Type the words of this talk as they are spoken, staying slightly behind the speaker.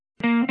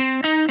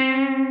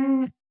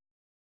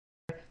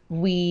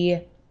we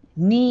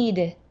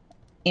need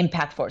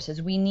impact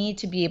forces. We need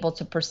to be able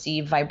to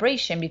perceive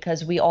vibration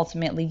because we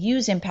ultimately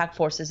use impact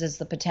forces as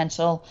the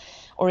potential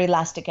or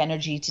elastic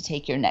energy to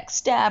take your next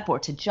step or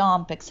to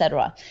jump,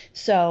 etc.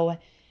 So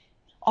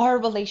our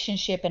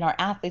relationship and our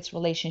athletes'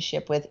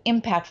 relationship with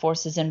impact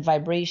forces and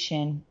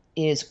vibration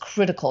is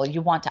critical.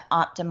 You want to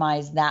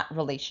optimize that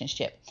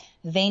relationship.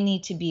 They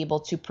need to be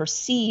able to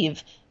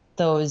perceive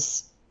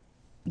those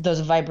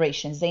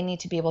vibrations. They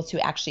need to be able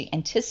to actually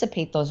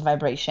anticipate those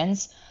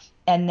vibrations.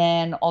 And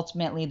then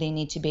ultimately, they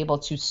need to be able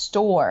to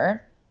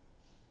store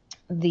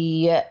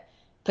the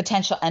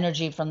potential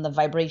energy from the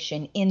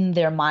vibration in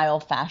their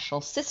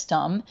myofascial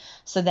system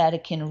so that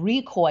it can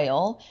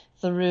recoil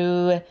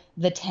through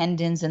the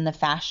tendons and the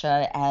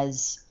fascia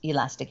as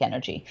elastic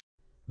energy.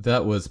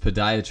 That was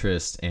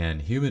podiatrist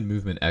and human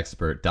movement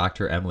expert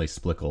Dr. Emily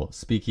Splichal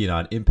speaking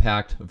on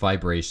impact,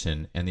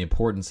 vibration, and the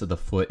importance of the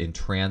foot in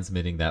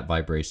transmitting that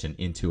vibration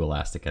into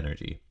elastic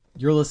energy.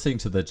 You're listening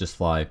to the Just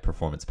Fly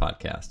Performance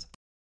Podcast.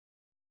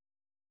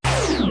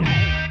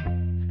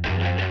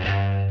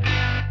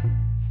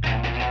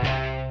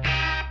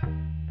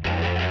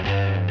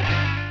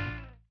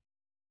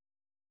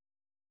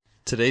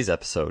 Today's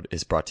episode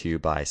is brought to you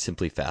by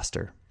Simply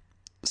Faster.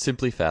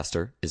 Simply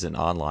Faster is an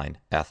online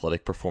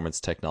athletic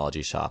performance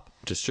technology shop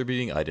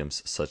distributing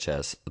items such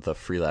as the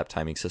Freelap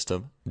timing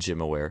system,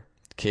 GymAware,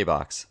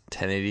 K-Box,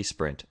 1080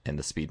 Sprint, and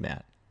the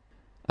SpeedMat.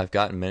 I've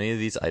gotten many of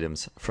these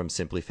items from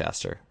Simply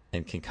Faster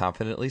and can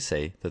confidently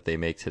say that they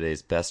make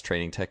today's best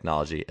training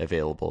technology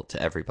available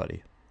to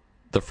everybody.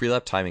 The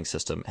Freelap timing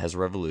system has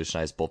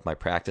revolutionized both my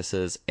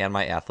practices and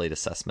my athlete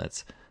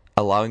assessments,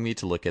 allowing me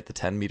to look at the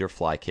 10-meter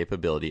fly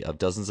capability of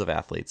dozens of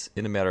athletes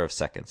in a matter of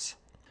seconds.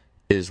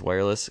 It is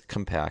wireless,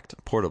 compact,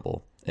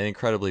 portable, and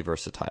incredibly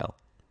versatile.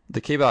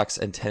 The K-Box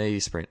and 1080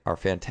 Sprint are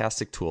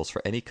fantastic tools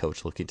for any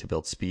coach looking to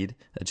build speed,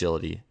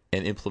 agility,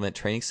 and implement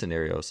training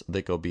scenarios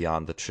that go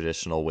beyond the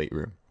traditional weight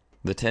room.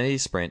 The 1080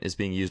 Sprint is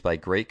being used by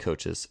great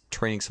coaches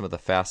training some of the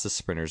fastest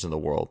sprinters in the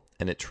world,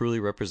 and it truly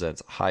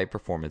represents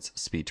high-performance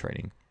speed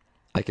training.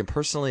 I can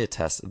personally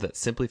attest that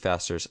Simply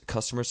Faster's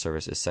customer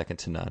service is second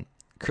to none.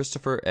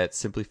 Christopher at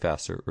Simply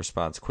Faster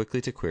responds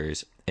quickly to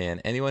queries, and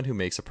anyone who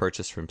makes a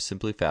purchase from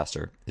Simply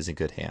Faster is in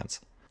good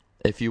hands.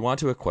 If you want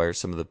to acquire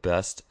some of the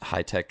best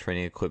high-tech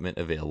training equipment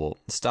available,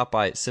 stop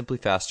by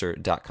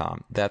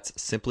simplyfaster.com.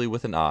 That's simply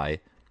with an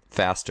I,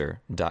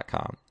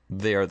 faster.com.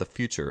 They are the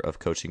future of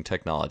coaching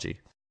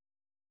technology.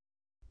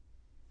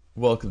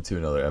 Welcome to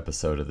another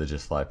episode of the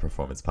Just Fly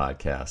Performance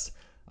Podcast.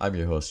 I'm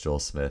your host, Joel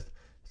Smith.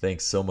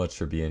 Thanks so much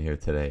for being here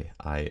today.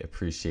 I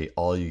appreciate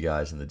all you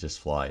guys in the Just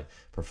Fly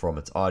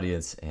Performance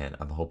audience, and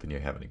I'm hoping you're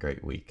having a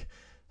great week.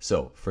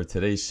 So for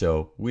today's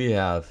show, we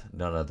have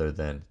none other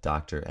than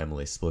Dr.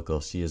 Emily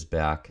Splichal. She is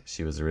back.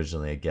 She was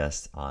originally a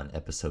guest on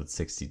episode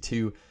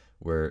 62,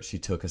 where she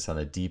took us on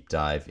a deep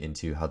dive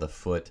into how the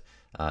foot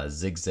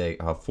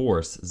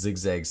force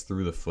zigzags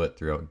through the foot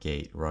throughout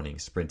gait, running,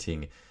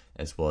 sprinting,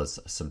 as well as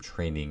some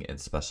training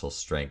and special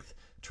strength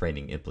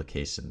training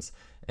implications.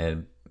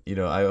 And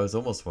I was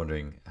almost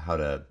wondering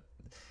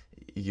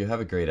you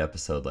have a great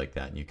episode like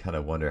that and you kind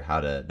of wonder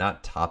how to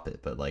not top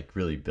it, but like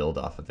really build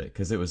off of it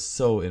because it was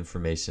so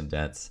information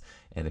dense.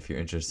 And if you're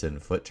interested in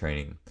foot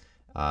training,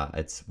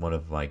 it's one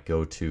of my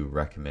go-to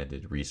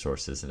recommended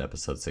resources in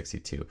episode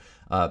 62.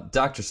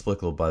 Dr.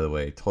 Splichal, by the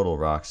way, total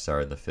rock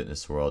star in the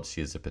fitness world.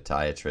 She is a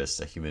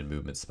podiatrist, a human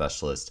movement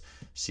specialist.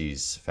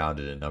 She's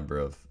founded a number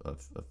of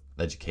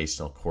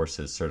educational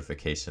courses,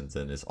 certifications,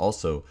 and is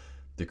also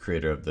the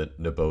creator of the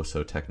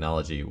Naboso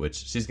technology, which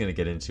she's going to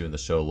get into in the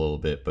show a little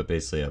bit, but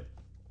basically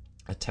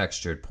a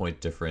textured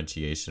point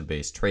differentiation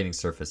based training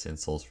surface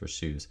insoles for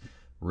shoes.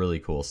 Really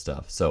cool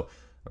stuff. So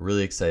I'm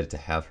really excited to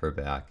have her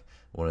back.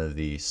 One of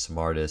the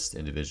smartest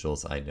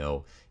individuals I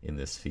know in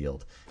this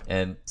field.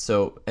 And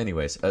so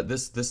anyways,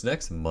 this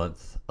next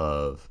month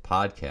of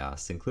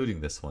podcasts, including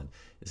this one,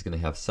 is going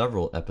to have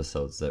several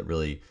episodes that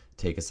really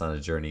take us on a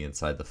journey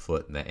inside the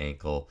foot and the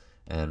ankle.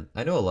 And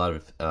I know a lot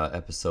of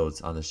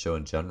episodes on the show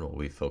in general,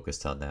 we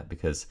focused on that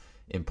because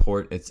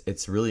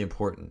it's really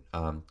important.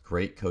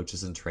 Great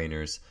coaches and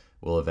trainers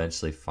will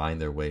eventually find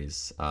their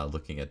ways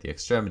looking at the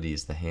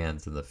extremities, the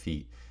hands, and the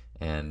feet.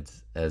 And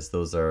as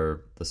those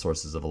are the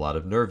sources of a lot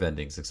of nerve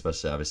endings,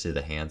 especially obviously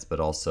the hands, but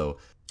also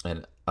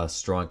a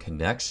strong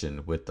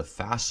connection with the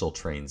fascial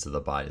trains of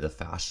the body, the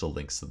fascial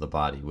links of the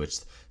body, which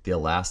the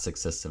elastic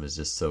system is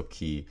just so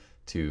key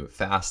to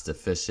fast,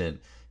 efficient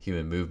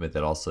human movement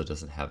that also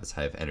doesn't have as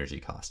high of energy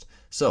cost.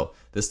 So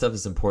this stuff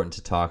is important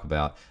to talk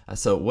about.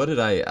 So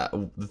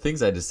the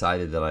things I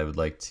decided that I would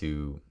like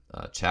to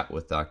chat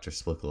with Dr.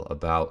 Splichal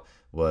about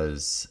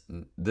was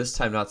this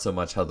time not so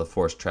much how the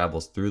force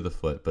travels through the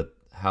foot, but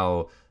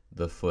how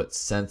the foot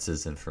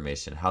senses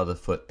information, how the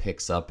foot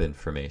picks up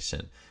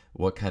information,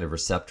 what kind of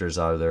receptors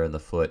are there in the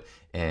foot,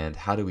 and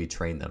how do we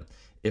train them.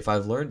 If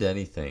I've learned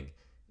anything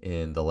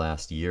in the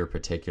last year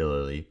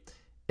particularly,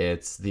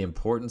 it's the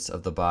importance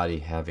of the body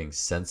having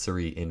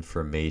sensory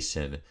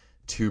information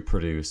to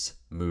produce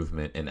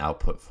movement and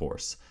output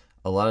force.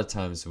 A lot of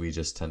times we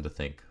just tend to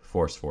think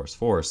force, force,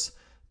 force,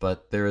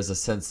 but there is a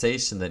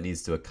sensation that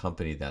needs to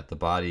accompany that. The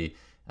body,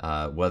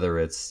 whether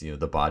it's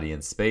the body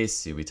in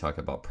space, we talk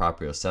about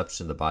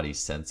proprioception, the body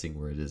sensing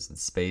where it is in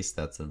space.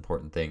 That's an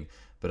important thing.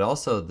 But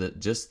also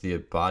just the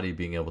body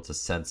being able to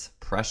sense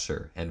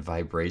pressure and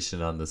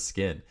vibration on the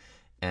skin.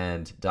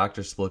 And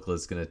Dr. Splichal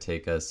is going to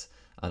take us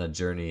on a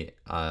journey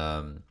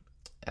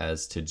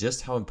as to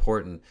just how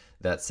important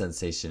that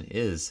sensation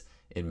is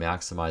in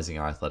maximizing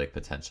our athletic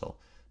potential.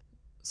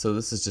 So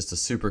this is just a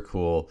super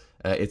cool,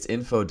 it's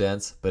info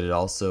dense, but it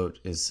also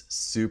is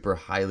super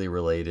highly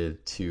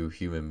related to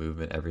human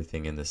movement.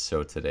 Everything in this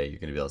show today, you're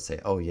going to be able to say,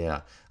 oh yeah,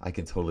 I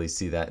can totally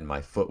see that in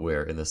my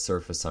footwear, in the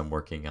surface I'm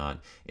working on,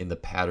 in the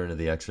pattern of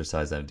the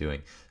exercise I'm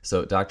doing.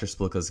 So Dr.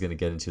 Splichal is going to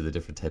get into the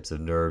different types of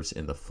nerves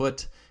in the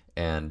foot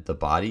and the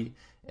body,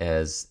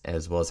 as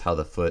well as how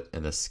the foot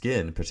and the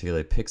skin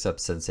particularly picks up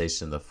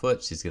sensation in the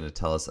foot. She's going to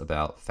tell us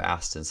about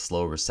fast and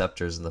slow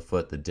receptors in the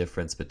foot, the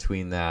difference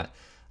between that.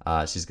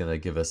 She's going to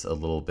give us a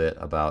little bit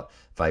about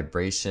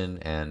vibration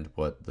and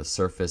what the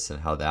surface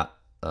and how that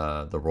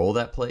the role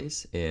that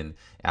plays in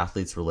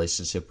athletes'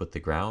 relationship with the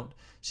ground.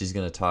 She's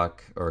going to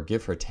talk or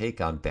give her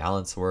take on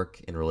balance work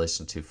in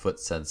relation to foot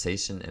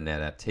sensation and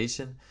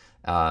adaptation,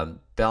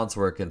 balance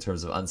work in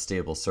terms of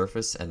unstable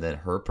surface, and then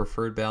her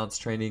preferred balance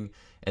training.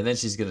 And then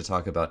she's going to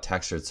talk about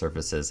textured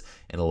surfaces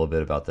and a little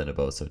bit about the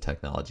Naboso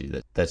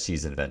technology that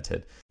she's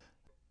invented.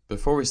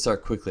 Before we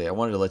start quickly, I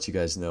wanted to let you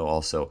guys know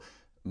also,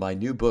 my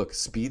new book,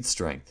 Speed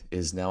Strength,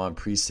 is now on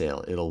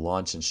pre-sale. It'll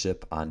launch and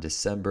ship on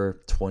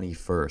December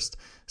 21st.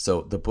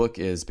 So the book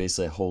is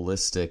basically a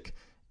holistic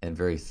and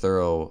very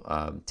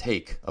thorough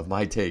take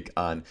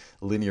on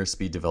linear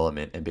speed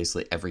development and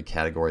basically every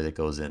category that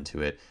goes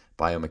into it: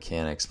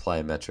 biomechanics,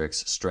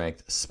 plyometrics,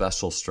 strength,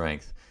 special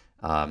strength,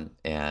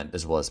 and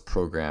as well as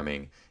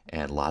programming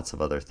and lots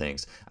of other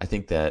things. I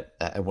think that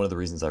one of the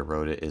reasons I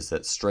wrote it is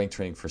that strength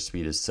training for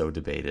speed is so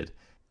debated.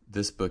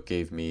 This book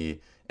gave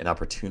me an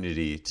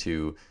opportunity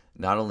to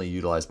not only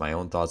utilize my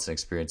own thoughts and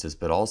experiences,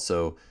 but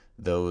also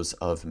those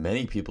of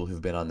many people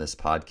who've been on this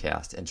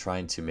podcast, and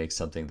trying to make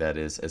something that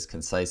is as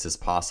concise as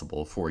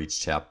possible for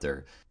each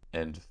chapter,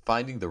 and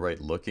finding the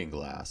right looking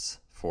glass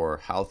for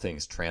how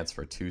things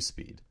transfer to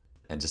speed,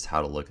 and just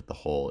how to look at the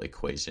whole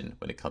equation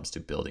when it comes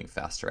to building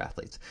faster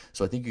athletes.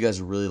 So I think you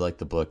guys will really like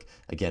the book.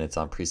 Again, it's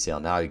on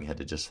pre-sale now. You can head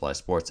to Just Fly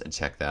Sports and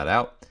check that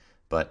out.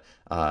 But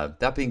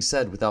that being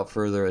said, without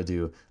further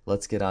ado,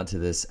 let's get on to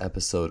this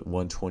episode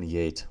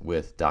 128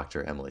 with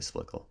Dr. Emily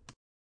Splichal.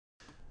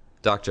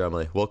 Dr.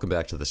 Emily, welcome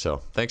back to the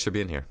show. Thanks for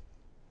being here.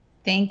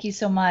 Thank you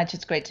so much.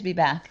 It's great to be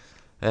back.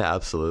 Yeah,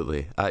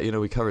 absolutely.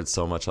 We covered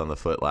so much on the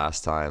foot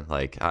last time.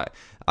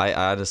 I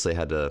honestly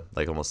had to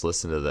almost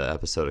listen to the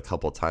episode a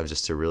couple of times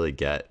just to really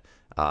get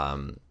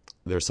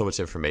there's so much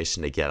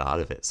information to get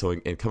out of it. So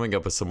in coming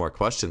up with some more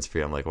questions for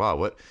you, I'm like, wow,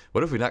 what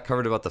have we not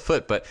covered about the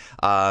foot? But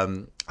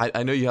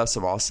I know you have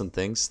some awesome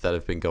things that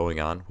have been going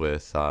on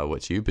with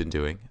what you've been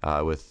doing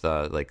with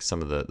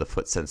some of the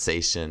foot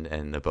sensation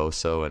and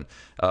Naboso. And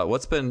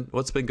what's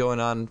been going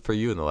on for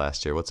you in the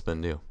last year? What's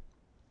been new?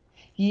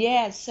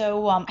 Yeah,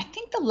 so I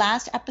think the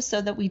last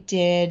episode that we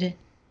did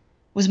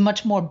was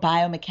much more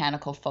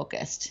biomechanical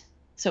focused.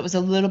 So it was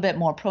a little bit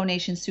more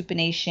pronation,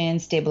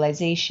 supination,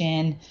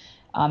 stabilization,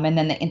 and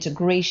then the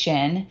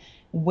integration,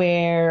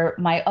 where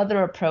my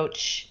other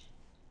approach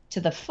to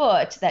the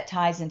foot that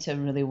ties into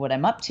really what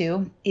I'm up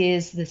to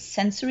is the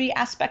sensory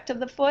aspect of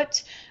the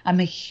foot. I'm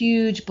a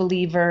huge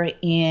believer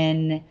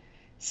in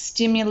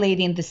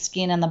stimulating the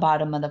skin on the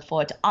bottom of the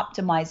foot,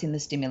 optimizing the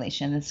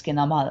stimulation of the skin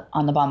on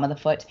the bottom of the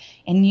foot,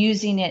 and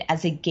using it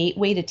as a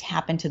gateway to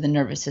tap into the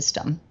nervous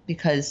system,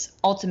 because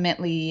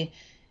ultimately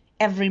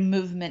every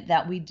movement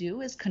that we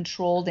do is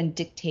controlled and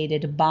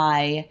dictated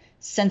by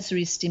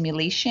sensory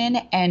stimulation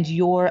and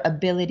your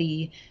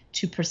ability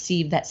to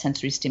perceive that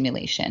sensory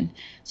stimulation.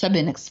 So I've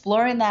been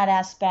exploring that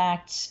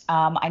aspect.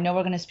 I know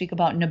we're going to speak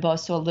about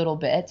Naboso a little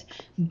bit,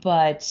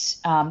 but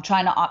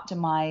trying to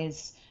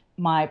optimize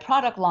my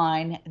product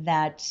line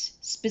that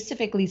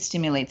specifically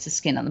stimulates the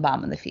skin on the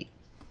bottom of the feet.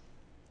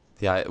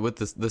 Yeah, with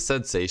the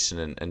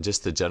sensation and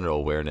just the general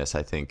awareness,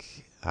 I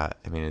think,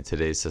 in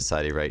today's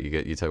society, right,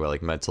 you talk about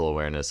mental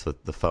awareness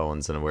with the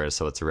phones and awareness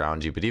of what's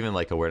around you, but even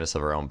awareness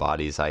of our own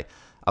bodies. I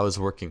was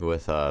working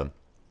with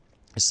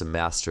just a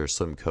master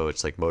swim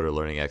coach, motor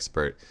learning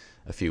expert,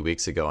 a few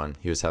weeks ago, and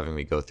he was having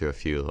me go through a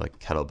few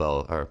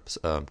kettlebell or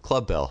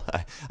club bell.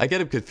 I get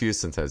them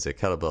confused sometimes.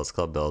 Kettlebells,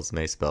 club bells,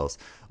 mace bells,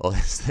 all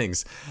these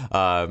things.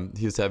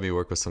 He was having me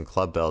work with some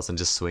club bells and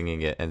just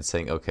swinging it and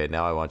saying, okay,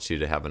 now I want you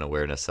to have an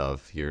awareness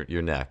of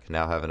your neck.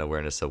 Now have an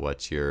awareness of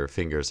what your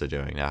fingers are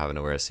doing. Now have an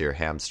awareness of your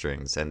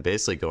hamstrings, and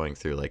basically going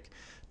through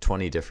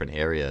 20 different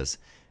areas.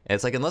 And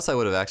it's unless I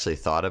would have actually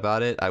thought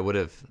about it, I would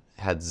have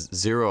had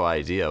zero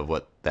idea of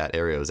what that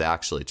area was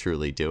actually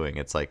truly doing.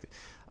 It's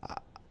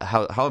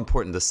how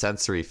important the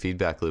sensory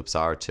feedback loops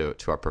are to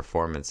our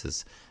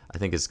performance I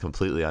think is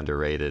completely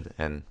underrated.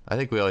 And I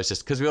think we always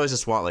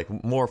just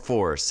want more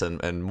force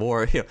and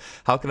more,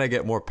 how can I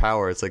get more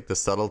power? It's the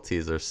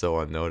subtleties are so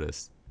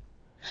unnoticed.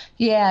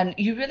 Yeah, and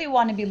you really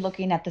want to be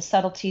looking at the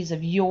subtleties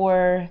of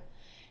your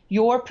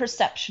your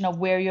perception of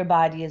where your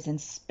body is in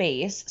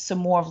space, so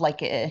more of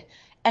like a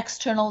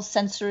external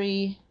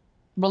sensory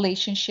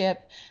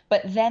relationship,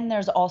 but then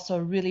there's also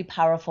a really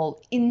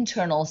powerful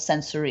internal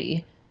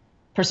sensory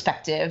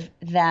perspective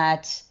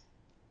that,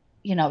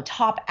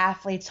 top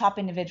athletes, top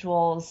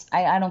individuals,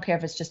 I don't care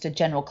if it's just a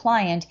general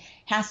client,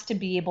 has to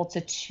be able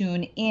to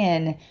tune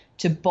in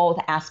to both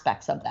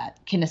aspects of that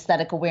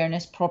kinesthetic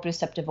awareness,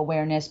 proprioceptive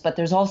awareness, but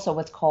there's also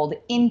what's called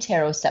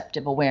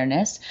interoceptive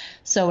awareness.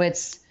 So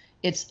it's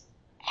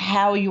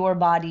how your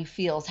body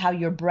feels, how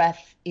your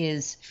breath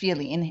is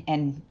feeling,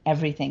 and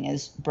everything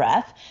is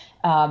breath.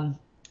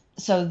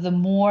 So the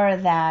more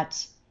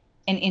that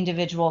an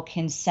individual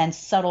can sense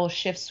subtle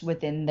shifts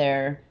within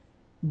their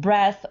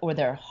breath or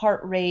their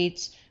heart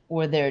rate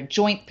or their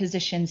joint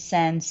position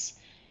sense,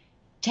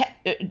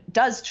 it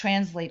does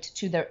translate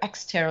to their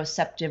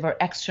exteroceptive or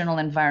external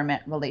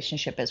environment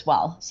relationship as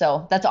well.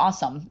 So that's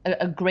awesome.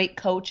 A great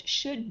coach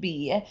should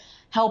be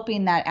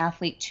helping that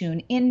athlete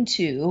tune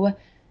into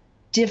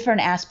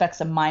different aspects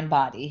of mind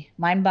body.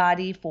 Mind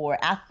body for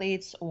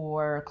athletes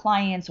or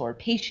clients or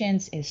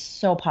patients is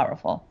so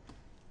powerful.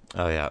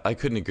 Oh yeah, I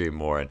couldn't agree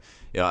more.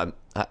 And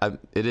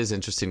it is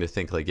interesting to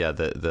think like, yeah,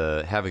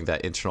 the having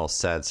that internal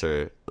sense,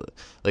 or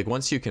like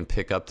once you can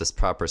pick up this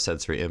proper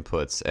sensory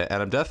inputs,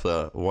 and I'm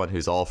definitely one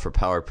who's all for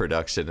power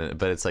production,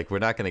 but it's like we're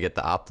not going to get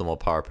the optimal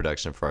power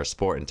production for our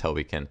sport until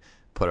we can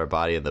put our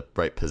body in the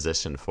right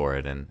position for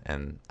it.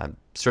 And I'm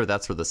sure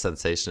that's where the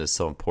sensation is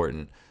so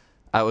important.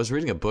 I was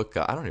reading a book,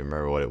 I don't even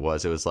remember what it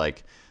was. It was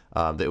like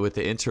with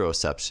the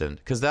interoception,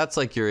 because that's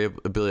like your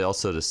ability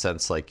also to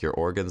sense like your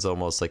organs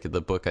almost. Like in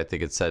the book, I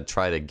think it said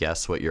try to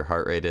guess what your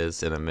heart rate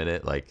is in a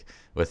minute, like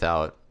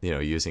without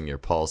using your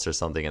pulse or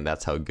something, and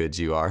that's how good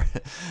you are.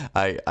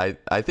 I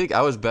think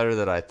I was better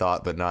than I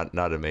thought, but not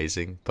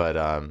amazing. But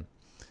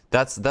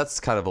that's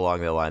kind of along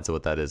the lines of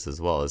what that is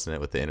as well, isn't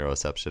it, with the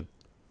interoception?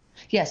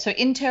 Yeah. So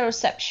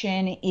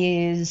interoception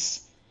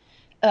is.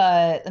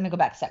 Let me go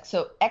back a sec.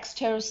 So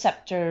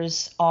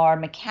exteroceptors are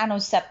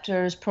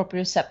mechanoceptors,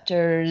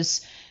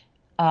 proprioceptors,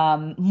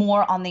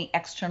 more on the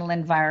external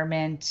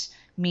environment,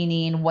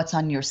 meaning what's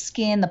on your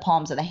skin, the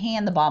palms of the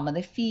hand, the bottom of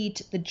the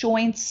feet. The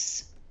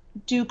joints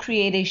do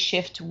create a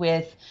shift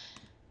with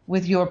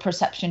your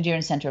perception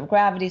during center of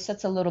gravity. So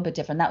that's a little bit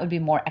different. That would be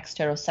more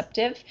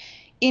exteroceptive.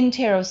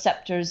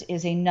 Interoceptors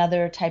is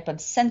another type of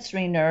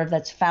sensory nerve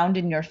that's found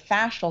in your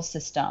fascial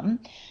system,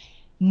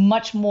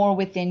 much more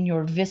within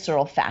your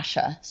visceral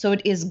fascia. So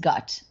it is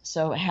gut.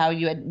 So how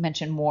you had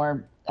mentioned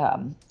more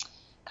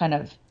kind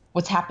of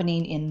what's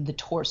happening in the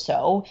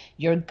torso,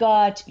 your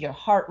gut, your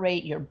heart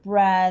rate, your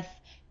breath,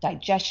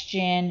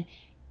 digestion,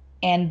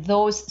 and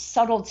those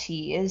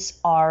subtleties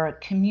are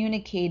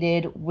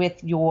communicated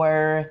with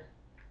your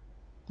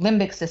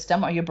limbic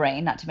system or your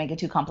brain, not to make it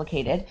too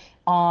complicated,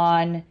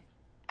 on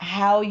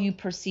how you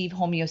perceive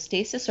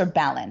homeostasis or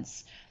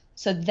balance.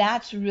 So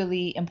that's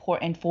really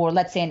important for,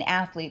 let's say, an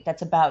athlete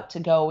that's about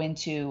to go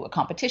into a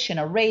competition,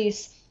 a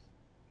race.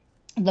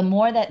 The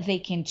more that they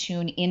can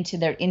tune into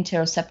their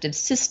interoceptive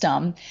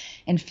system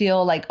and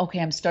feel like, okay,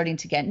 I'm starting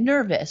to get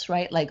nervous,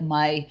 right? Like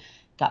my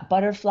got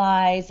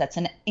butterflies, that's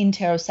an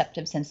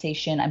interoceptive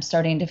sensation. I'm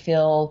starting to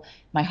feel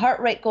my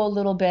heart rate go a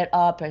little bit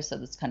up. So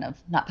it's kind of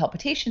not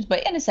palpitations,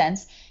 but in a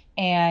sense,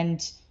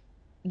 and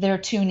they're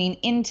tuning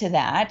into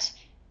that.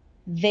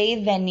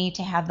 They then need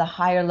to have the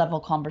higher level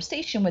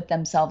conversation with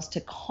themselves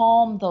to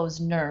calm those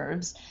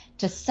nerves,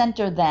 to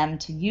center them,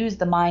 to use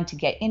the mind to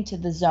get into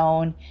the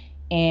zone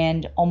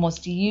and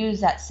almost use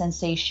that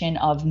sensation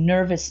of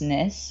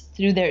nervousness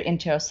through their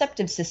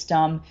interoceptive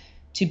system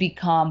to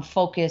become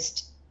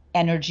focused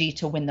energy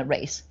to win the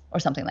race or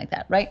something like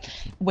that, right?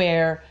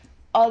 Where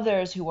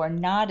others who are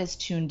not as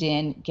tuned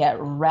in get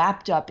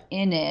wrapped up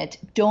in it,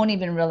 don't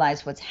even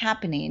realize what's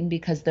happening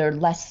because they're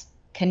less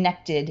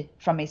connected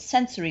from a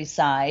sensory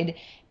side,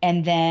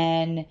 and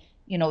then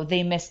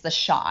they miss the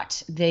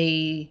shot.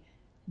 They're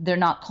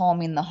not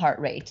calming the heart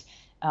rate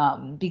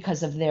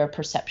because of their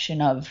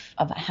perception of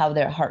how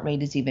their heart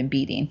rate is even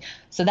beating.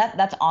 So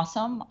that's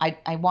awesome.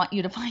 I want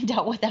you to find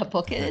out what that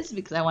book is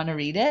because I want to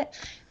read it.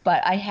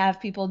 But I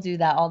have people do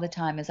that all the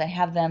time. Is I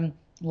have them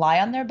lie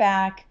on their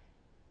back,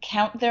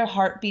 count their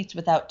heartbeats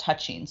without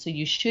touching. So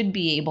you should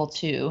be able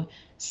to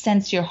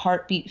sense your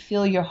heartbeat,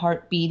 feel your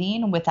heart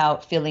beating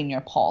without feeling your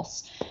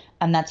pulse.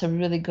 And that's a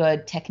really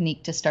good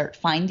technique to start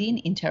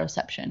finding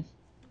interoception.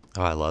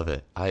 Oh, I love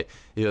it.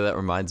 That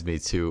reminds me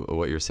too of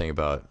what you're saying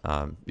about,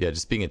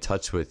 just being in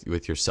touch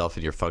with yourself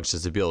and your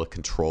functions to be able to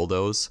control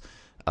those.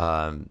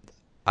 The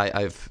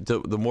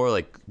more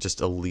like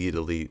just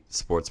elite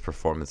sports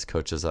performance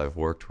coaches I've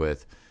worked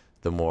with,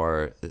 the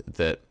more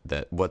that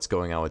what's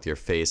going on with your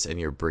face and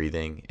your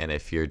breathing, and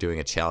if you're doing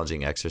a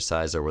challenging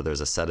exercise or where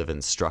there's a set of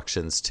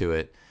instructions to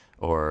it,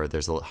 or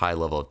there's a high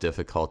level of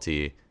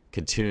difficulty,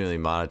 continually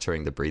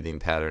monitoring the breathing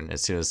pattern.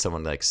 As soon as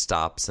someone like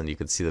stops and you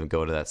can see them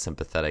go into that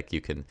sympathetic,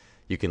 you can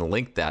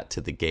link that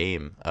to the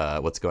game,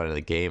 what's going on in the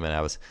game. And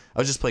I was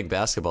just playing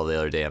basketball the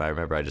other day, and I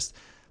remember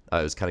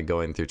I was kind of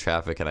going through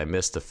traffic and I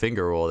missed a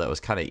finger roll that was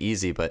kind of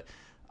easy, but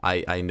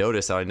I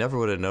noticed, I never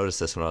would have noticed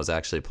this when I was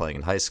actually playing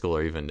in high school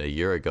or even a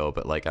year ago,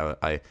 but like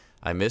I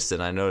missed it,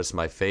 and I noticed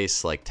my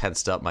face like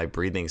tensed up, my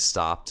breathing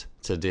stopped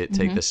to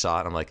take the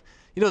shot. I'm like,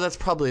 that's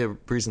probably a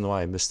reason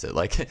why I missed it.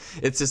 Like,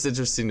 it's just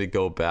interesting to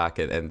go back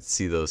and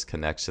see those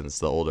connections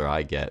the older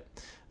I get.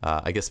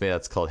 I guess maybe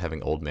that's called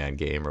having old man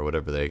game or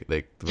whatever they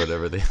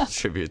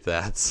attribute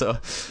that. So,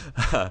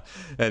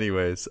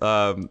 anyways,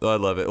 I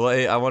love it. Well,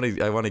 hey, I want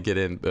to get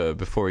in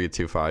before we get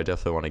too far. I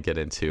definitely want to get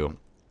into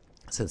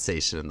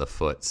sensation in the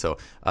foot. So,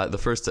 the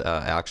first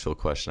actual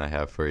question I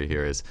have for you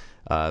here is,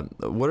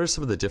 what are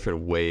some of the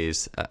different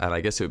ways? And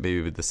I guess it would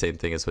maybe be the same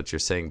thing as what you're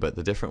saying, but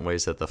the different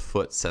ways that the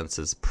foot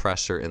senses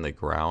pressure in the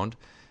ground,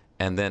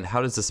 and then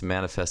how does this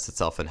manifest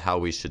itself in how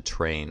we should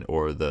train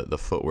or the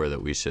footwear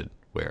that we should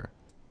wear?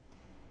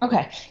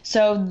 Okay,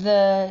 so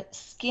the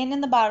skin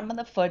in the bottom of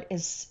the foot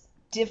is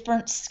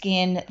different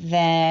skin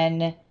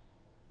than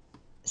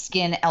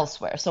skin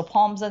elsewhere. So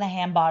palms of the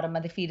hand, bottom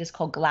of the feet is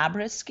called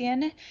glabrous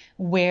skin,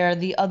 where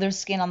the other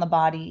skin on the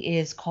body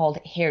is called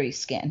hairy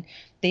skin.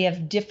 They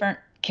have different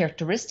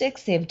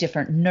characteristics. They have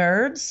different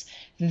nerves.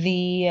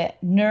 The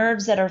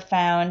nerves that are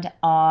found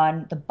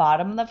on the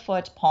bottom of the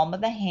foot, palm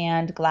of the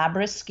hand,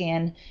 glabrous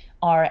skin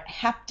are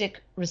haptic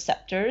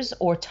receptors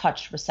or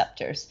touch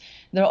receptors.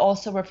 They're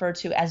also referred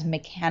to as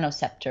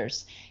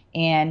mechanoceptors.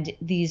 And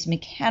these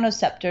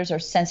mechanoceptors are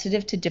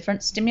sensitive to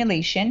different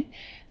stimulation.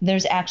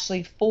 There's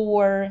actually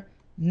 4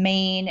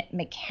 main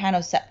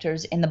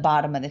mechanoceptors in the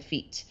bottom of the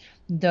feet.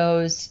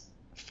 Those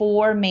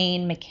 4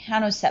 main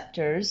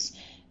mechanoceptors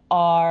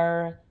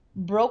are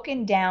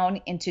broken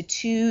down into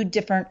 2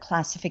 different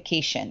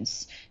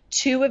classifications.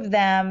 2 of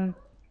them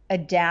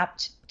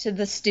adapt to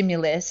the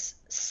stimulus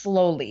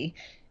slowly,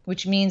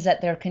 which means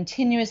that they're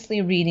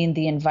continuously reading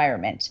the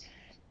environment.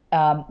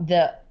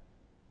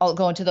 I'll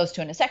go into those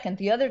 2 in a second.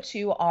 The other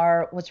 2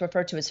 are what's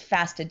referred to as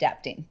fast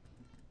adapting,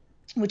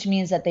 which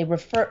means that they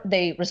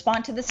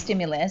respond to the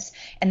stimulus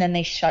and then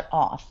they shut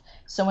off.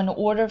 So in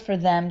order for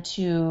them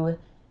to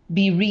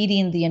be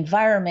reading the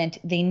environment,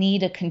 they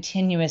need a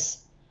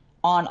continuous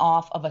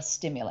on-off of a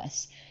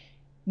stimulus.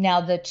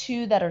 Now, the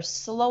 2 that are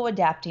slow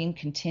adapting,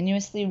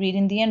 continuously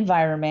reading the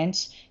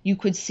environment, you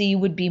could see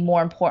would be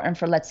more important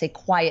for, let's say,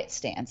 quiet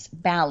stance,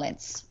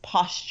 balance,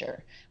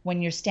 posture,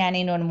 when you're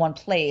standing in one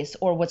place,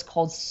 or what's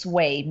called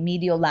sway,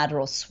 medial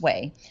lateral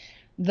sway.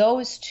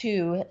 Those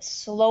 2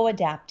 slow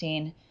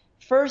adapting,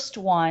 first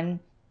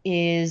one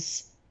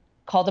is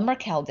called the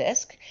Merkel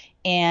disc,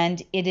 and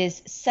it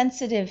is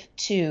sensitive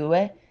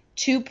to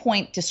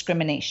 2-point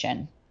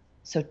discrimination.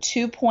 So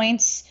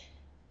 2-point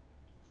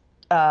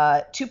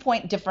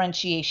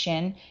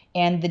differentiation,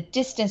 and the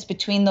distance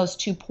between those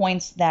 2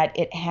 points that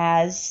it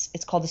has,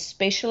 it's called the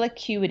spatial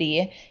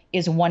acuity,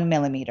 is 1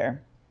 millimeter.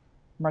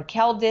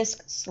 Merkel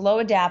disc, slow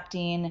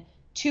adapting,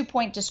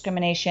 2-point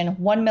discrimination,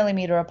 1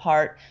 millimeter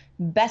apart.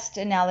 Best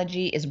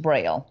analogy is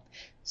Braille.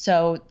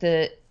 So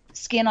the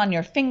skin on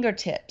your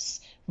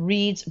fingertips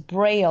reads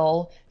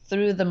Braille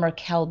through the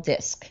Merkel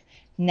disc.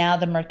 Now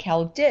the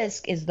Merkel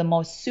disc is the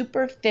most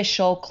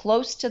superficial,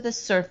 close to the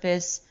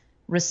surface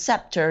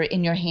receptor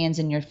in your hands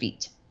and your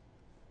feet.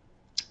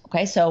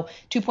 Okay, so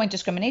 2-point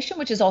discrimination,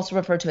 which is also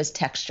referred to as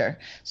texture.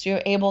 So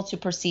you're able to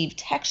perceive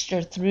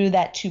texture through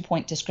that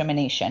 2-point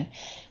discrimination.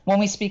 When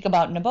we speak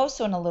about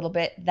Naboso in a little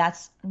bit,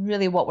 that's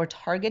really what we're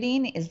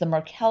targeting, is the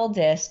Merkel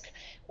disc,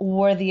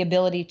 or the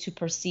ability to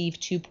perceive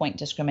 2-point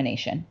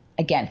discrimination.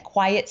 Again,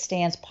 quiet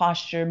stance,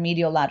 posture,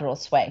 medial lateral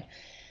sway.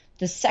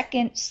 The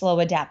second slow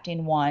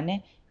adapting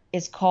one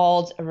is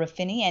called a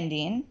Ruffini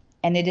ending,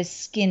 and it is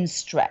skin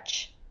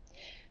stretch.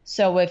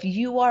 So if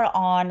you are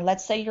on,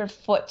 let's say your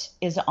foot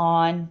is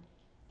on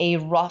a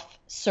rough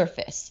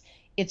surface,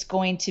 it's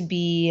going to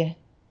be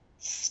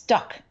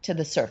stuck to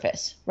the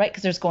surface, right?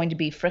 Because there's going to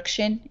be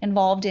friction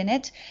involved in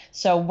it.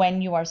 So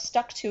when you are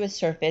stuck to a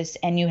surface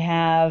and you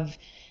have,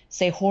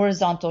 say,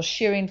 horizontal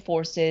shearing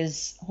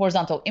forces,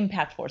 horizontal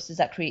impact forces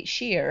that create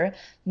shear,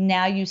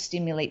 now you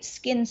stimulate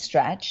skin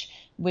stretch,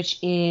 which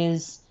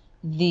is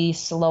the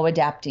slow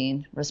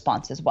adapting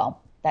response as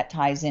well. That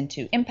ties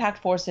into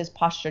impact forces,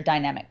 posture,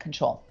 dynamic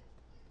control.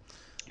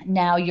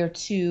 Now your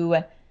 2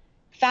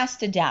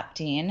 fast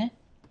adapting,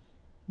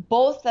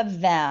 both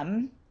of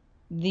them,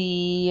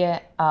 the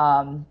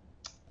FA1,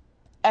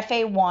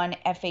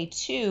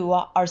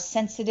 FA2 are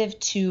sensitive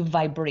to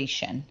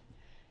vibration.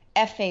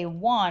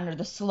 FA1, or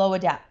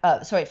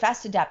the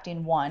fast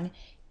adapting one,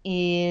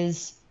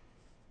 is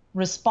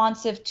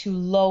responsive to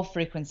low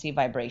frequency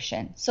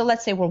vibration. So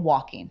let's say we're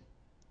walking,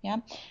 yeah,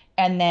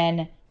 and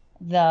then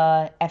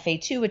the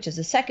FA2, which is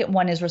the second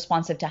one, is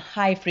responsive to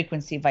high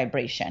frequency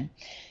vibration.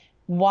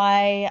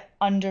 Why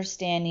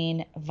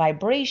understanding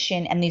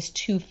vibration and these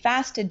 2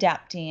 fast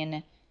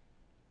adapting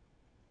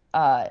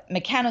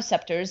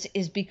mechanoceptors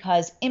is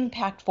because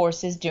impact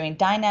forces during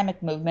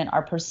dynamic movement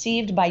are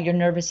perceived by your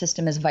nervous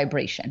system as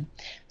vibration.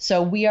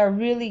 So we are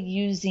really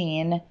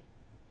using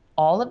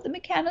all of the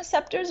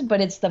mechanoceptors,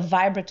 but it's the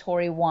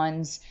vibratory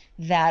ones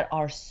that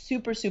are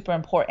super, super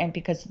important,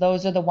 because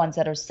those are the ones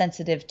that are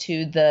sensitive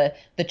to the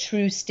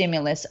true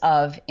stimulus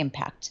of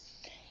impact.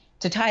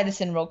 to tie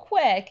this in real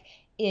quick,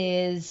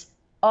 is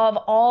of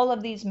all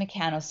of these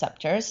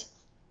mechanoceptors,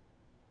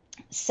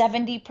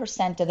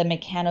 70% of the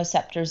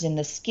mechanoceptors in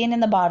the skin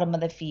and the bottom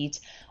of the feet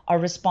are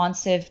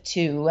responsive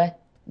to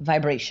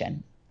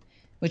vibration,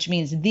 which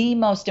means the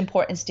most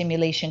important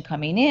stimulation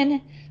coming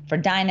in for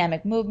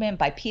dynamic movement,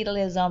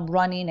 bipedalism,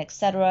 running,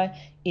 etc.,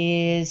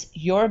 is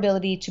your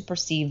ability to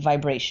perceive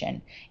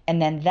vibration.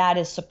 And then that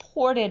is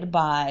supported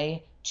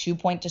by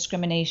 2-point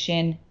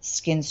discrimination,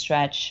 skin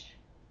stretch,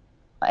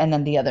 and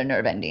then the other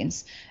nerve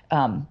endings,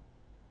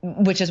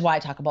 which is why I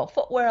talk about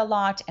footwear a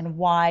lot, and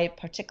why,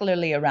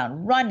 particularly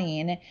around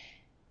running,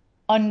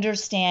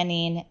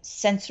 understanding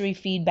sensory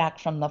feedback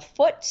from the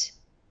foot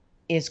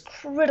is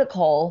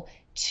critical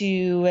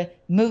to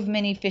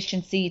movement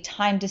efficiency,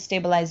 time to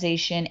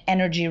stabilization,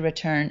 energy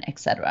return,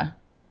 etc.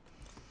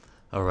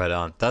 Oh, right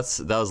on. That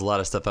was a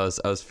lot of stuff.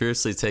 I was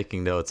fiercely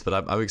taking notes, but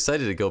I'm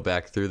excited to go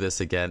back through this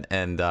again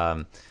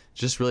and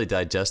just really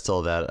digest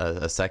all that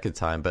a second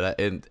time. But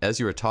as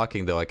you were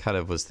talking, though, I kind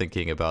of was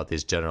thinking about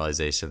these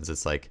generalizations.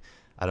 It's like,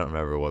 I don't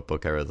remember what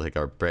book I read. Like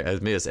our brain,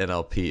 maybe it's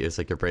NLP. It's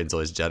like your brain's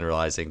always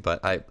generalizing.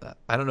 But I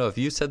don't know if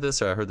you said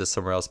this or I heard this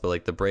somewhere else. But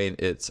like the brain,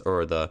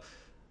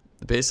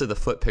 basically the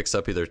foot picks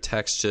up either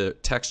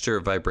texture,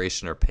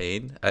 vibration, or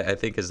pain. I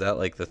think, is that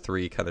like the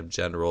three kind of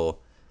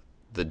general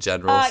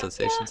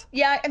sensations?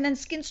 Yeah, and then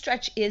skin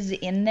stretch is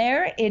in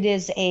there. It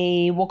is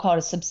we'll call it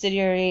a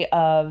subsidiary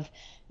of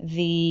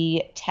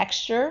the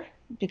texture,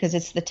 because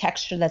it's the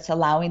texture that's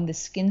allowing the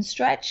skin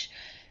stretch.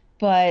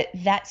 But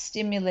that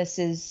stimulus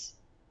is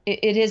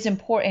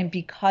important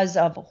because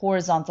of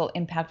horizontal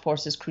impact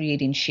forces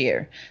creating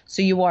shear.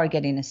 So you are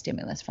getting a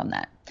stimulus from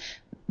that.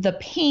 The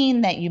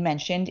pain that you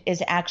mentioned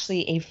is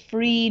actually a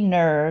free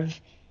nerve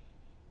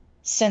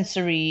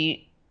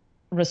sensory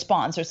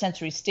response or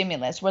sensory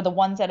stimulus, where the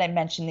ones that I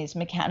mentioned, these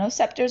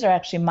mechanoceptors, are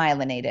actually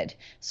myelinated.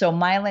 So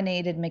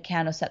myelinated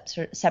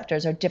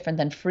mechanoceptors are different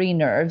than free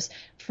nerves.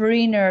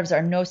 Free nerves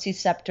are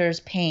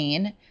nociceptors,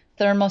 pain,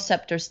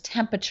 thermoceptors,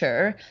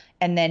 temperature,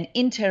 and then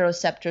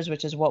interoceptors,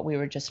 which is what we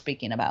were just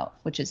speaking about,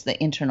 which is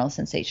the internal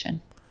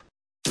sensation.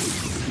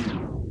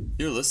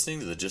 You're listening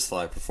to the Just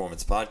Fly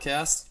Performance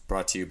Podcast,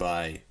 brought to you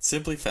by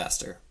Simply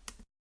Faster.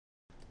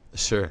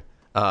 Sure.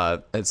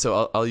 And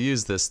so I'll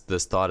use this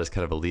thought as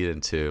kind of a lead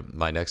into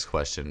my next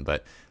question.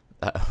 But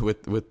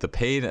with the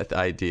pain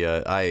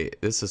idea,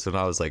 this is when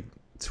I was like,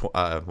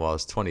 I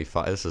was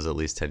 25. This was at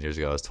least 10 years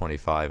ago. I was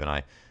 25, and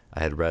I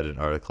had read an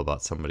article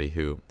about somebody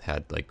who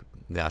had like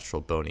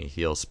natural bony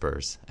heel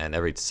spurs, and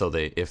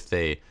if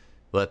they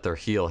let their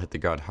heel hit the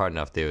ground hard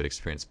enough, they would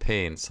experience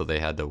pain. So they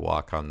had to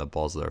walk on the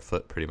balls of their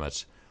foot pretty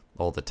much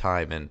all the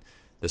time. And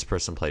this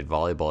person played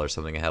volleyball or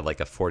something and had like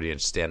a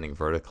 40-inch standing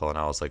vertical, and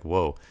I was like,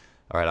 whoa.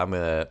 All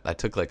right, I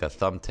took like a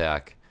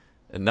thumbtack,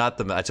 and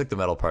I took the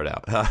metal part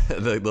out,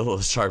 the little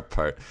sharp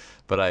part,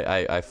 but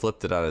I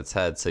flipped it on its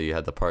head, so you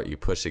had the part you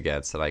push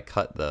against, and I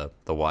cut the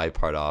wide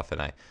part off,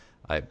 and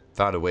I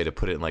found a way to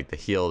put it in like the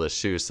heel of the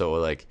shoe, so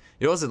like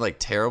it wasn't like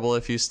terrible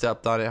if you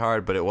stepped on it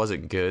hard, but it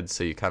wasn't good,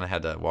 so you kind of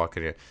had to walk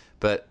in here.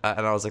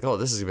 And I was like, oh,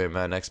 this is gonna be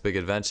my next big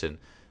invention.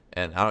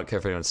 And I don't care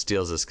if anyone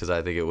steals this, because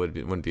I think it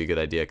wouldn't be a good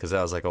idea, because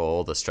I was like, oh,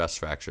 all the stress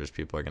fractures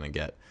people are gonna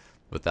get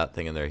with that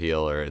thing in their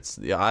heel, or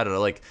I don't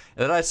know, like.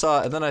 And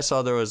then I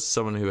saw there was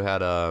someone who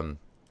had an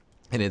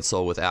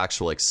insole with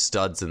actual like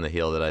studs in the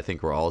heel that I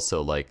think were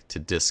also like to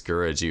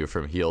discourage you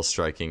from heel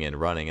striking and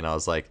running. And I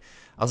was like,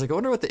 I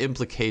wonder what the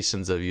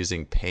implications of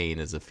using pain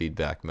as a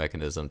feedback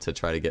mechanism to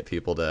try to get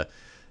people to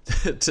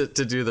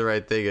do the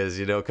right thing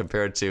is,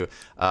 compared to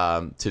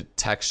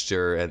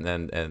texture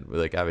and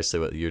like obviously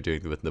what you're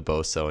doing with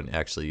Naboso and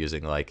actually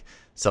using like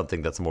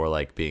something that's more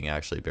like being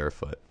actually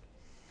barefoot.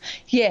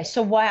 Yeah,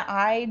 so why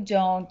I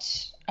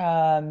don't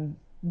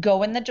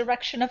go in the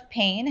direction of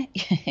pain,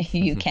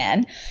 you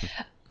can.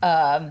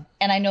 And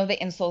I know the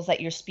insoles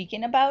that you're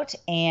speaking about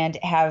and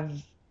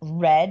have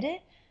read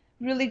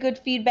really good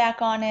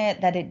feedback on it,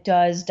 that it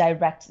does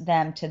direct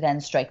them to then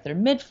strike their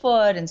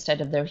midfoot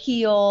instead of their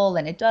heel,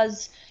 and it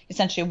does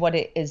essentially what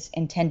it is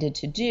intended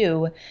to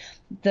do.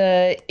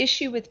 The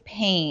issue with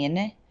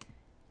pain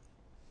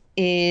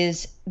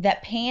is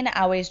that pain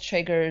always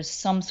triggers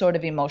some sort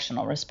of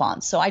emotional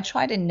response. So I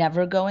try to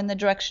never go in the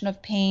direction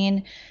of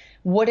pain.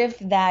 What if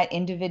that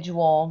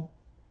individual,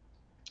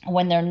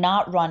 when they're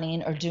not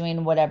running or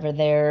doing whatever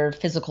their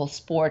physical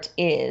sport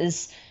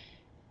is,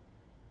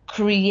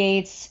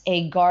 creates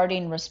a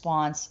guarding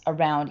response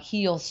around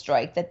heel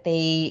strike, that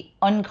they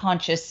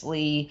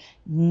unconsciously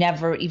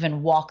never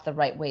even walk the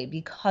right way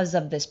because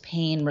of this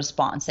pain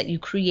response that you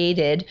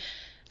created?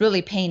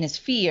 Really, pain is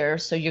fear,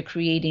 so you're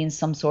creating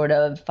some sort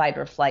of fight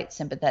or flight,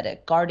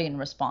 sympathetic, guarding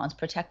response,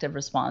 protective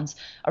response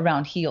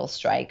around heel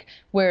strike,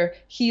 where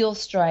heel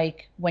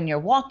strike when you're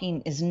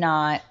walking is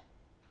not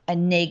a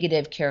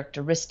negative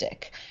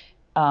characteristic.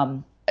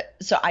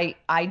 So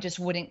I just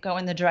wouldn't go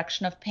in the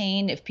direction of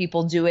pain. If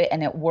people do it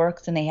and it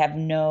works and they have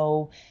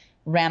no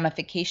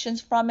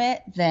ramifications from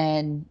it,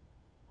 then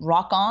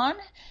rock on.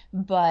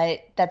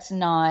 But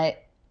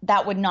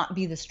that would not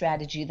be the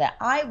strategy that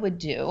I would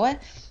do.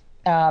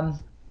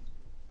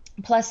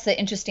 Plus, the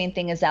interesting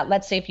thing is that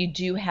let's say if you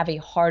do have a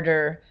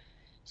harder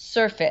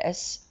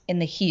surface in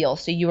the heel,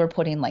 so you were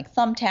putting like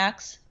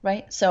thumbtacks,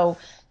 right? So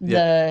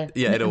Yeah, the,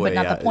 yeah, in a but way,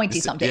 not the yeah. pointy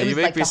thumbtack. Yeah, It you was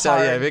make like me the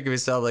sound, yeah, hard, making me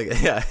sound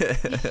like, yeah.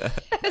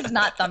 it was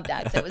not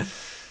thumbtacks. It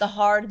was the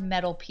hard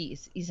metal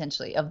piece,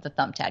 essentially, of the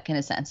thumbtack in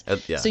a sense.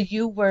 Yeah. So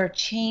you were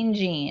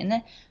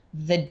changing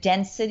the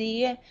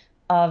density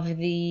of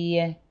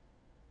the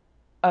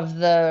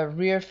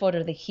rear foot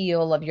or the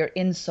heel of your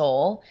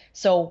insole.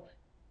 So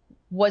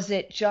was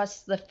it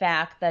just the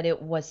fact that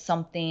it was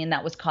something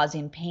that was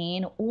causing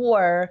pain,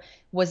 or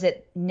was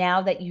it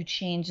now that you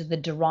changed the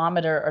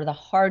durometer or the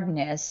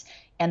hardness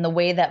and the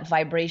way that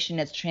vibration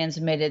is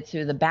transmitted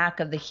through the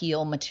back of the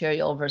heel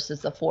material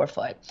versus the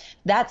forefoot?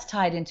 That's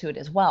tied into it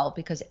as well,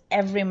 because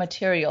every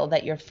material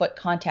that your foot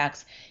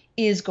contacts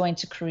is going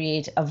to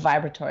create a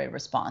vibratory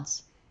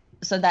response.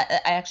 So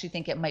that I actually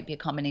think it might be a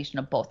combination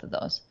of both of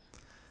those.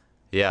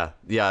 Yeah,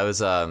 yeah, it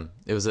was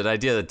an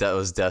idea that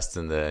was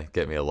destined to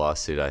get me a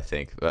lawsuit, I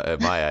think,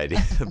 my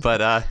idea.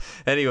 But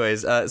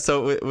anyways,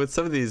 so with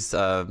some of these,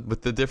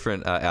 with the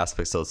different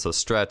aspects, so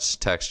stretch,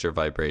 texture,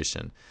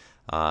 vibration,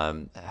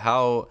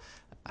 how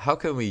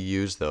can we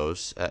use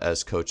those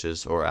as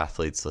coaches or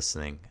athletes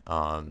listening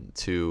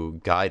to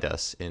guide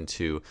us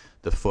into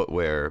the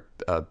footwear,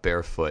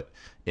 barefoot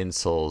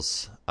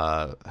insoles?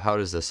 How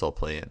does this all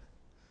play in?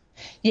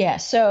 Yeah,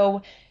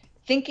 so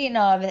thinking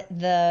of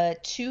the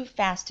too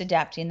fast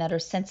adapting that are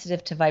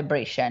sensitive to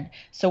vibration.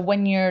 So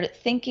when you're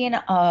thinking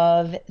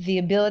of the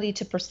ability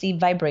to perceive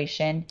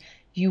vibration,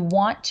 you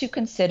want to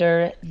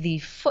consider the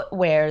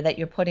footwear that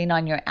you're putting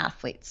on your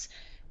athletes,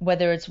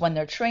 whether it's when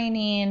they're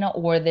training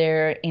or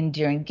they're in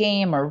during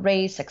game or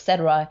race,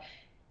 etc.,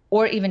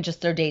 or even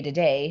just their day to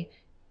day.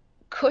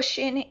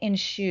 Cushion in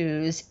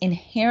shoes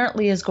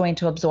inherently is going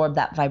to absorb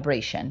that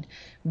vibration,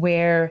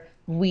 where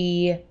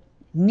we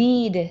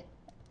need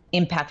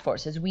impact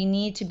forces. We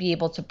need to be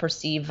able to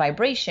perceive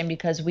vibration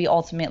because we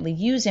ultimately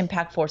use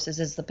impact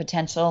forces as the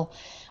potential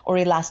or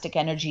elastic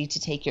energy to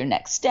take your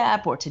next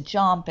step or to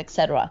jump,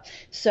 etc.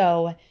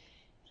 So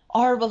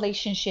our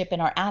relationship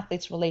and our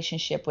athletes'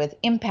 relationship with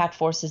impact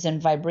forces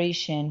and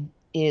vibration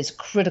is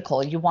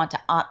critical. You want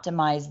to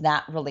optimize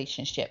that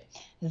relationship.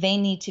 They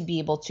need to be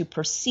able to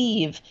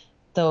perceive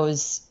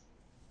those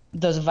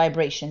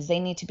vibrations. They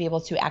need to be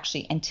able to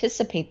actually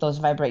anticipate those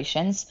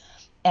vibrations.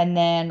 And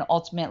then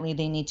ultimately,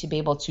 they need to be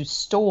able to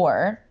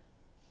store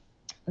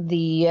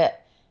the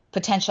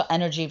potential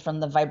energy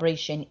from the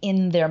vibration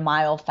in their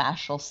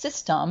myofascial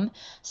system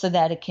so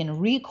that it can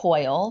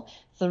recoil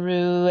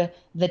through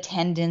the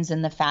tendons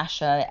and the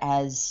fascia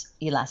as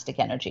elastic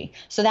energy.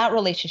 So that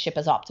relationship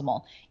is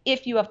optimal.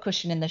 If you have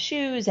cushion in the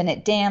shoes and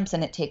it damps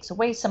and it takes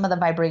away some of the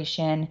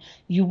vibration,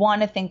 you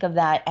want to think of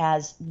that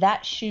as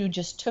that shoe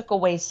just took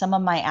away some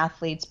of my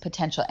athlete's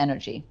potential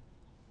energy,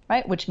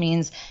 right? Which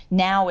means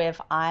now if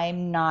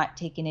I'm not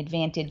taking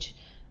advantage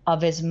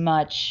of as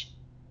much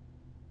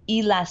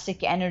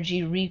elastic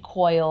energy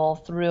recoil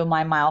through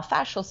my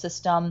myofascial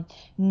system,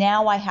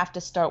 now I have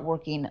to start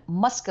working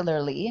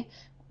muscularly,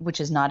 which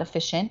is not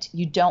efficient.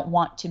 You don't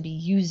want to be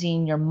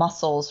using your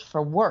muscles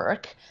for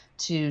work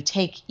to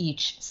take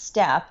each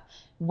step.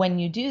 When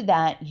you do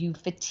that, you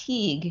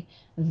fatigue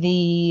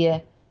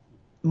the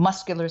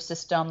muscular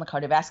system, the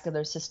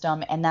cardiovascular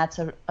system, and that's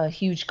a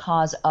huge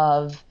cause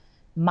of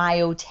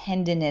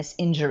myotendinous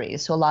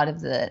injuries. So a lot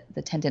of the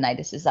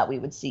tendinitis is that we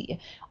would see.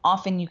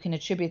 Often you can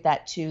attribute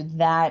that to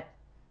that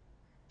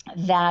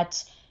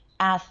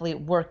athlete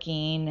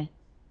working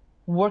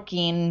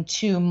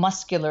too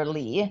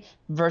muscularly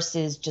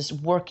versus just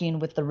working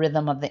with the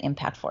rhythm of the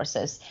impact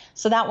forces.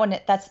 So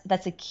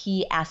that's a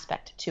key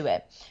aspect to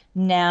it.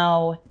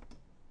 Now,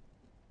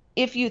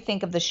 if you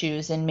think of the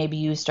shoes and maybe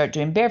you start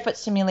doing barefoot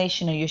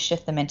simulation or you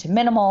shift them into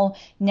minimal,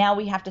 now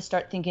we have to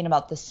start thinking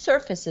about the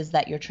surfaces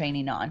that you're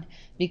training on,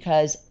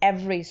 because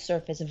every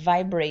surface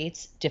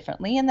vibrates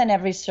differently, and then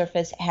every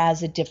surface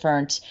has a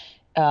different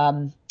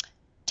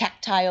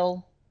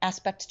tactile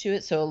aspect to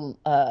it. So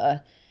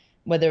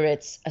whether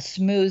it's a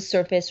smooth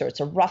surface or it's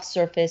a rough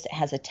surface, it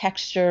has a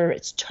texture,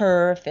 it's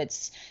turf,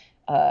 it's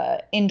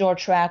indoor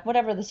track,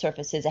 whatever the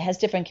surface is, it has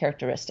different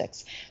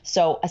characteristics.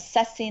 So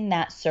assessing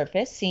that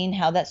surface, seeing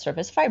how that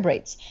surface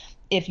vibrates.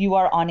 If you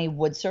are on a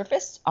wood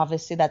surface,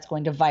 obviously that's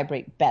going to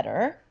vibrate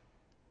better.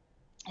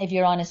 If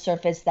you're on a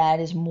surface that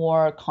is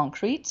more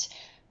concrete,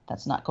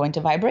 that's not going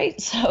to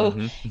vibrate.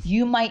 So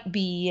you might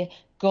be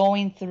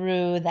going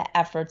through the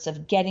efforts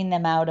of getting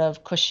them out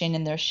of cushion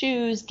in their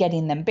shoes,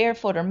 getting them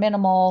barefoot or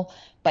minimal,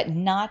 but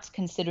not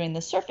considering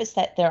the surface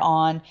that they're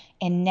on.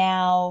 And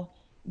now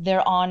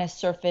they're on a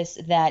surface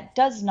that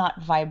does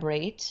not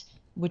vibrate,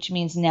 which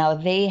means now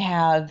they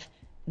have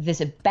this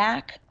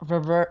back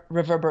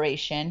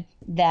reverberation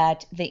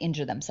that they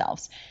injure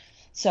themselves.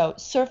 So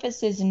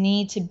surfaces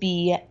need to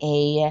be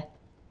a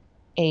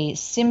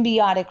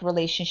symbiotic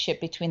relationship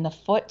between the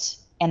foot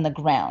and the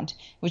ground,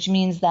 which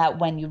means that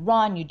when you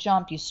run, you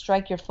jump, you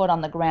strike your foot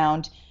on the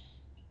ground,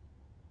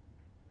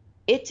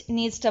 it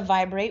needs to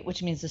vibrate,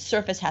 which means the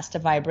surface has to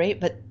vibrate,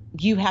 but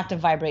you have to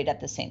vibrate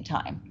at the same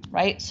time,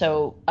 right?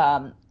 So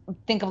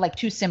think of like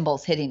two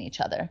cymbals hitting each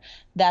other.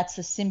 That's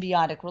a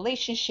symbiotic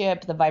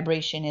relationship. The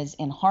vibration is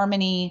in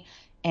harmony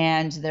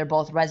and they're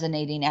both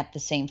resonating at the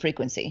same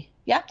frequency.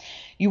 Yeah.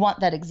 You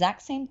want that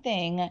exact same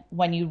thing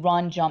when you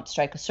run, jump,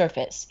 strike a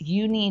surface.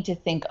 You need to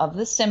think of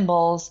the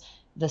cymbals,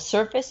 the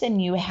surface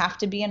and you have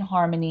to be in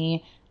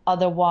harmony.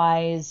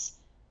 Otherwise,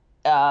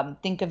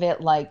 think of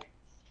it like,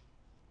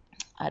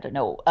 I don't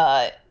know,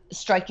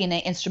 striking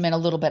an instrument a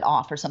little bit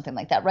off or something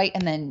like that, right?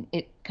 And then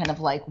it kind of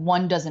like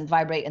one doesn't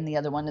vibrate and the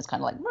other one is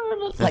kind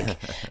of like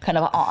kind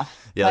of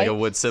off. Yeah, right? like a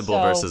wood cymbal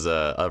versus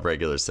a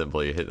regular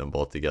cymbal. You hit them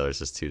both together, it's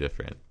just two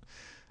different.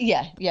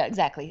 Yeah,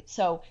 exactly.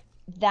 So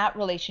that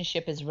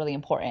relationship is really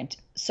important.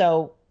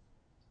 So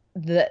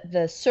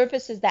the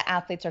surfaces that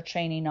athletes are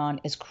training on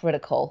is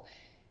critical.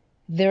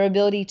 Their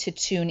ability to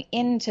tune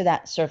into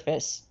that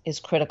surface is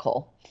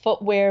critical.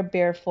 Footwear,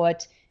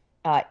 barefoot,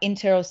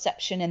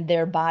 interoception, and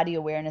their body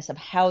awareness of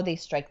how they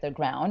strike the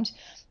ground.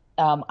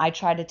 I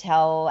try to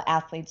tell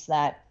athletes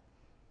that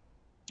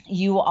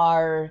you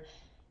are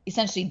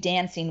essentially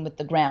dancing with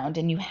the ground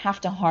and you have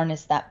to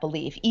harness that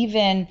belief.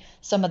 Even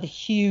some of the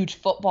huge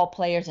football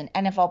players and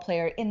NFL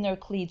player in their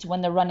cleats,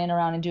 when they're running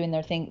around and doing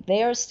their thing,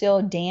 they are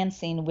still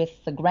dancing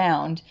with the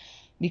ground,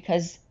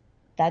 because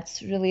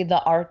that's really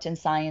the art and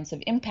science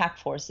of impact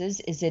forces.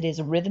 Is it is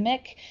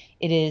rhythmic,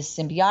 it is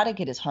symbiotic,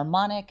 it is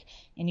harmonic,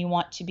 and you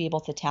want to be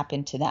able to tap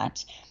into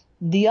that.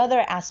 The other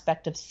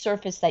aspect of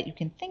surface that you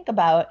can think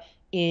about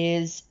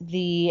is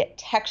the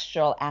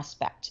textural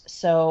aspect.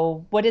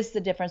 So what is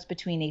the difference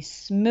between a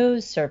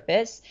smooth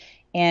surface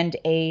and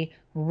a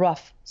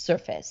rough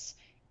surface?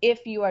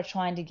 If you are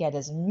trying to get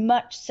as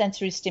much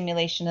sensory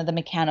stimulation of the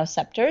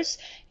mechanoceptors,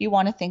 you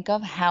want to think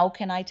of how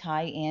can I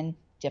tie in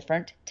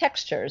different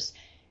textures.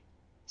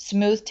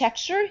 Smooth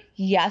texture,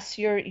 yes,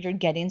 you're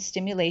getting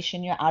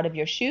stimulation. You're out of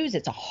your shoes.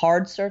 It's a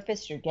hard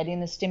surface. You're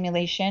getting the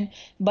stimulation,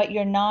 but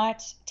you're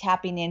not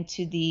tapping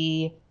into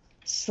the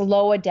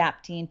slow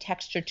adapting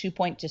texture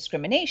 2-point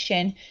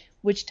discrimination,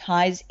 which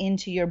ties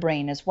into your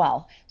brain as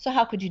well. So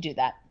how could you do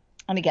that?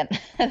 And again,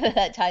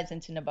 that ties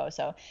into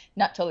Naboso,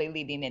 not totally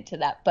leading into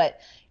that,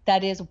 but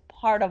that is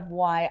part of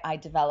why I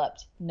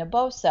developed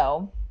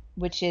Naboso,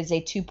 which is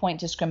a 2-point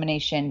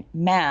discrimination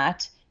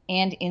mat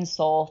and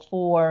insole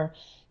for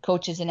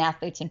coaches and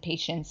athletes and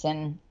patients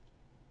and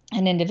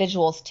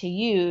individuals to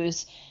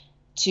use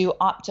to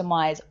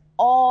optimize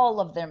all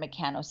of their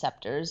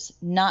mechanoceptors,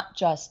 not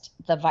just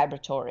the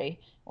vibratory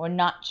or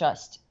not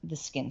just the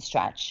skin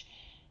stretch.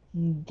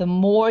 The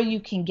more you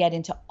can get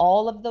into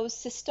all of those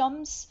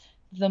systems,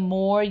 the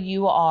more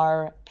you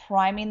are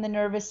priming the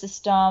nervous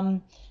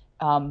system,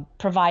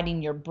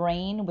 providing your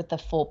brain with the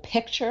full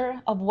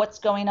picture of what's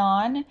going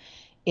on.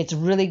 It's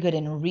really good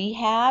in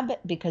rehab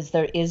because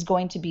there is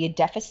going to be a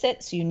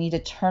deficit. So you need to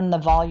turn the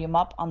volume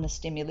up on the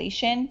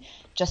stimulation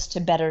just to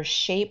better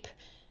shape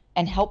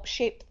and help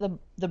shape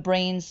the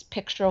brain's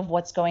picture of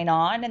what's going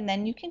on. And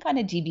then you can kind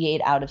of deviate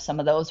out of some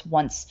of those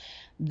once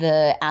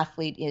the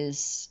athlete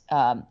is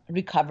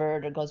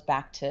recovered or goes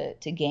back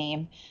to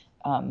game.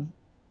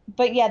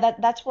 But yeah,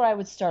 that's where I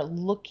would start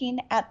looking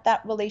at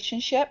that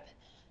relationship,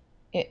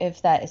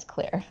 if that is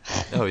clear.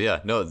 Oh yeah,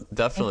 no,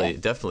 definitely, Okay.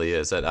 definitely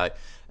is. And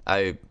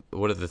I,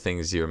 one of the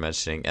things you were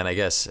mentioning, and I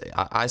guess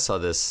I saw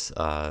this.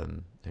 I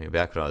mean,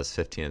 back when I was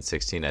 15 and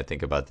 16, I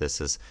think about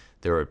this as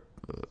there were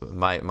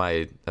at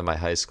my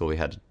high school we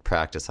had to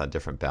practice on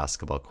different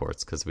basketball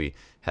courts because we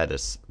had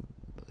this,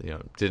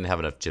 didn't have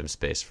enough gym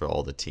space for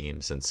all the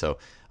teams, and so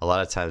a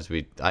lot of times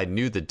I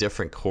knew the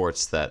different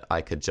courts that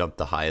I could jump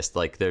the highest.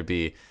 Like there'd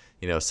be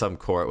some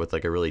court with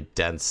like a really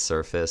dense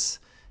surface.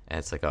 And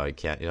it's like, oh, you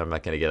can't, I'm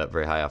not going to get up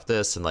very high off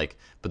this. And like,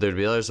 but there'd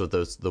be others with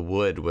the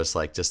wood was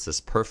like just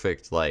this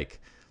perfect, like,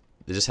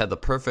 it just had the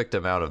perfect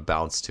amount of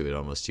bounce to it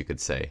almost, you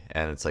could say.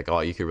 And it's like, oh,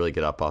 you could really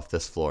get up off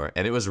this floor.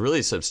 And it was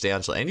really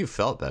substantial. And you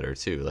felt better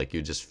too. Like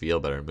you just feel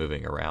better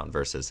moving around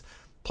versus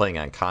playing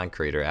on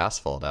concrete or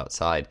asphalt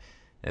outside.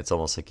 And it's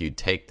almost like you'd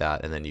take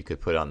that and then you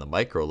could put it on the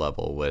micro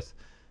level with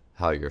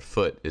how your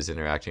foot is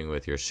interacting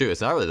with your shoe.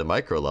 It's not really the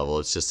micro level.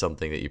 It's just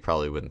something that you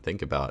probably wouldn't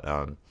think about.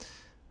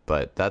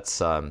 But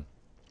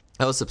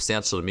that was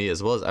substantial to me,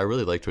 as well as I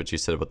really liked what you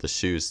said about the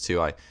shoes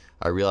too.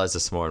 I realized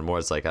this more and more.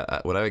 It's like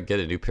when I get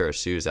a new pair of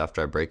shoes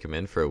after I break them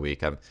in for a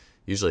week, I'm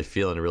usually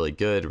feeling really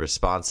good,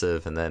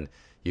 responsive, and then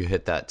you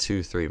hit that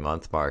 2-3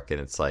 month mark, and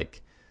it's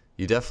like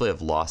you definitely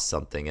have lost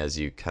something as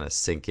you kind of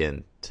sink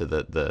in to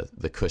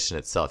the cushion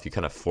itself. You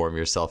kind of form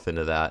yourself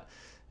into that,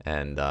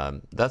 and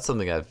that's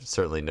something I've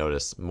certainly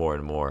noticed more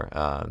and more.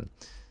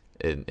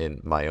 In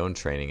my own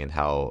training, and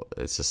how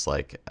it's just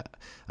like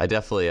I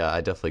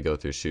definitely go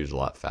through shoes a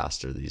lot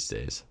faster these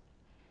days.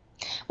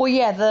 Well,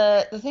 yeah,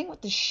 the thing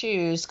with the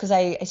shoes, because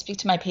I speak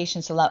to my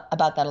patients a lot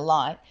about that a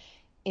lot,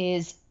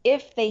 is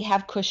if they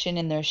have cushion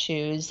in their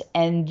shoes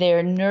and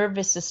their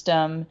nervous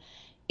system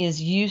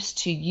is used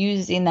to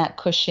using that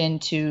cushion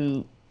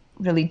to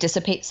really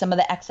dissipate some of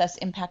the excess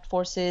impact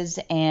forces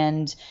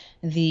and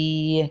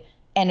the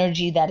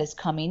energy that is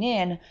coming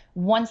in,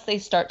 once they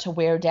start to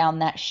wear down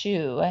that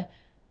shoe,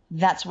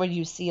 that's where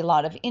you see a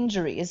lot of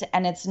injuries.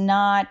 And it's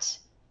not,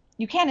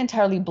 you can't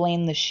entirely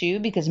blame the shoe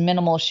because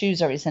minimal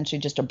shoes are essentially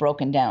just a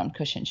broken down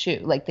cushion shoe.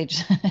 Like they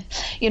just,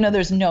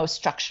 there's no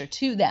structure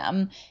to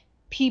them.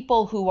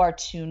 People who are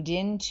tuned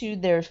into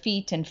their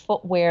feet and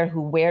footwear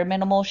who wear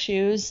minimal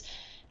shoes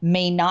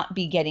may not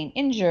be getting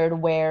injured,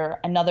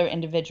 where another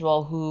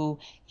individual who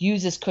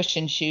uses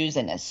cushion shoes,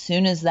 and as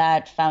soon as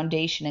that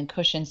foundation and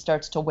cushion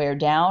starts to wear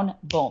down,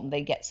 boom,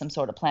 they get some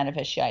sort of plantar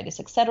fasciitis,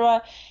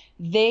 etc.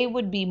 They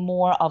would be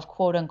more of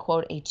quote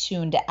unquote a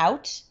tuned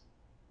out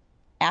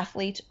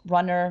athlete,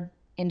 runner,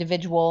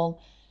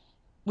 individual,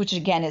 which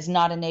again is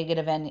not a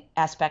negative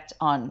aspect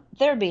on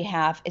their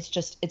behalf. It's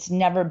just, it's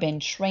never been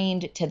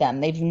trained to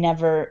them. They've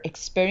never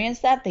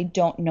experienced that. They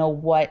don't know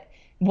what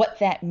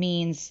that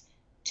means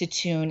to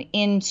tune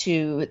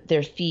into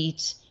their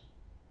feet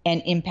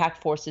and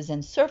impact forces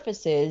and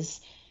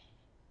surfaces,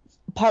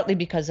 partly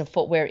because of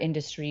footwear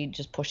industry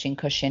just pushing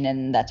cushion,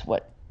 and that's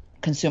what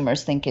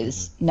consumers think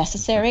is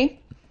necessary.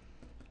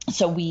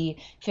 So we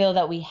feel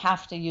that we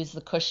have to use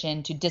the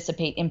cushion to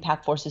dissipate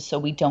impact forces so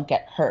we don't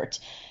get hurt.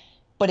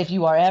 But if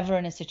you are ever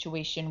in a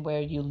situation where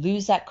you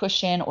lose that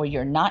cushion or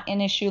you're not in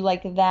an issue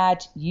like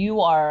that,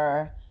 you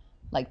are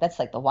like, that's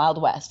like the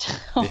Wild West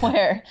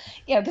where,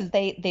 because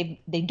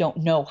they don't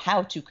know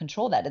how to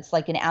control that. It's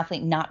like an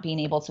athlete not being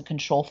able to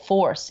control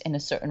force in a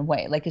certain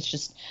way. Like it's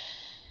just,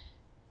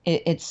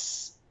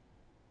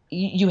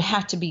 you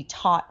have to be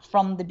taught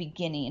from the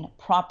beginning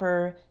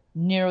proper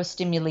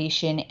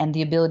neurostimulation and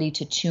the ability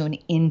to tune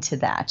into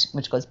that,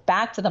 which goes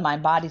back to the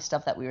mind body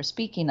stuff that we were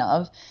speaking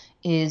of,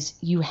 is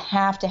you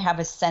have to have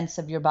a sense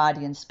of your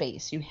body in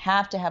space. You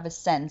have to have a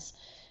sense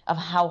of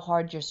how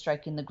hard you're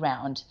striking the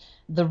ground,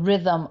 the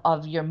rhythm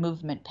of your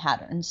movement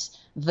patterns,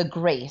 the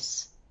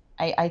grace.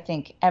 I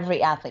think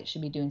every athlete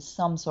should be doing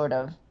some sort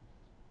of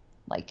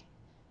like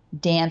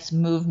dance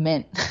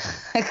movement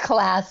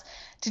class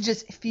to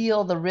just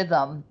feel the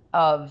rhythm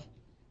of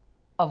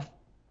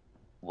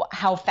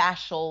how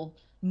fascial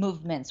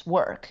movements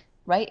work,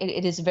 right?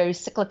 It is very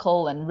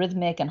cyclical and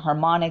rhythmic and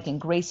harmonic and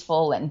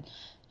graceful, and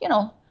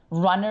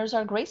runners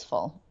are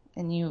graceful,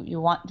 and you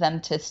want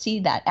them to see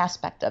that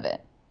aspect of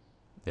it.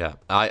 Yeah,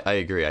 I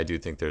agree. I do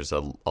think there's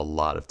a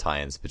lot of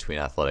tie-ins between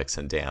athletics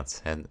and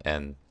dance,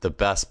 and the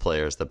best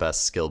players, the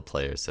best skilled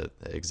players that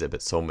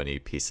exhibit so many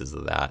pieces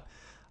of that.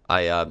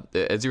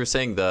 As you were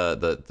saying,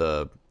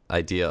 the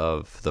idea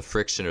of the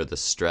friction or the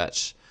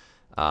stretch,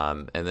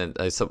 and then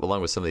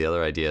along with some of the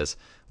other ideas,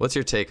 what's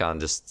your take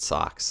on just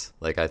socks?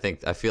 Like I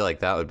feel like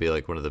that would be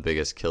like one of the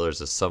biggest killers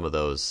of some of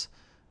those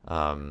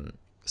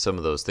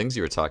things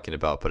you were talking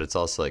about, but it's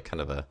also like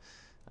kind of a,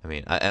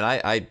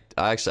 I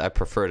actually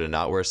prefer to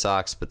not wear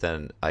socks, but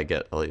then I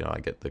get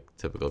the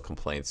typical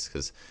complaints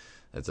because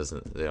it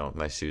doesn't,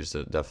 my shoes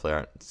definitely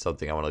aren't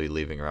something I want to be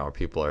leaving around where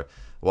people are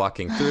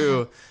walking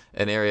through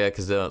an area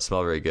because they don't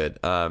smell very good.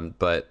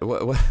 But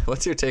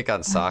what's your take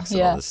on socks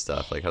and all this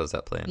stuff? Like, how does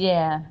that play in?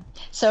 Yeah.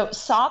 So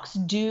socks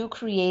do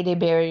create a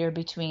barrier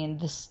between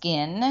the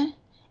skin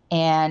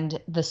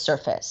and the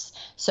surface.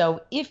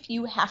 So if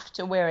you have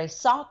to wear a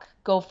sock,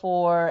 go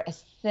for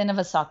as thin of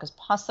a sock as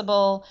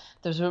possible.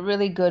 There's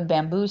really good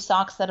bamboo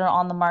socks that are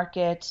on the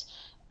market.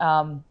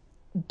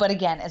 But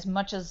again, as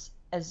much as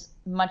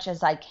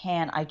I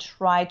can, I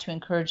try to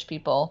encourage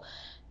people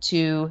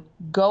to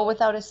go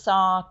without a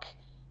sock,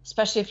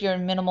 especially if you're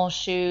in minimal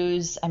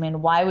shoes. I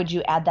mean, why would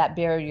you add that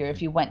barrier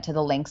if you went to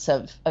the lengths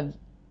of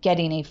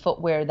getting a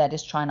footwear that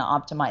is trying to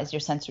optimize your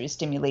sensory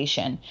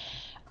stimulation?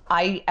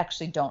 I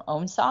actually don't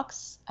own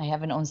socks. I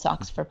haven't owned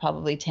socks for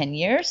probably 10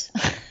 years.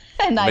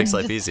 And it makes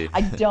life easy.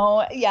 I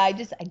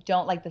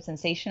don't like the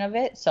sensation of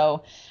it.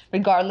 So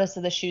regardless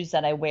of the shoes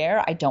that I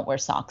wear, I don't wear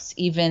socks.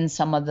 Even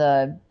some of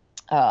the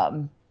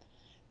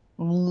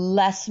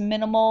less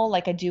minimal,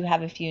 like I do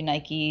have a few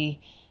Nike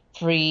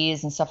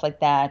Frees and stuff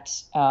like that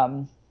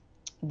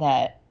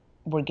that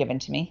were given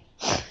to me.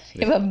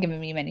 They haven't given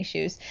me many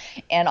shoes,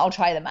 and I'll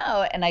try them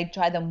out, and I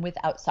try them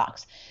without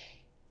socks.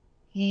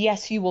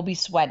 Yes, you will be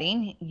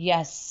sweating.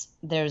 Yes,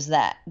 there's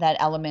that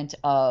element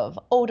of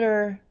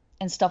odor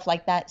and stuff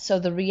like that. So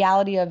the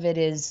reality of it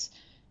is,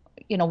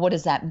 what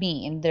does that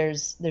mean?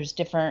 There's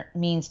different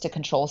means to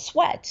control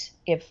sweat.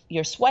 If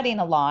you're sweating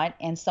a lot,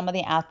 and some of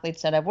the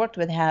athletes that I've worked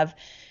with have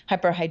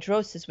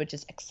hyperhidrosis, which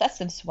is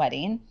excessive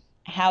sweating,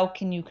 how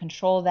can you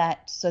control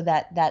that so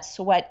that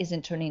sweat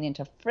isn't turning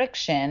into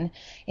friction,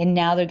 and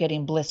now they're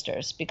getting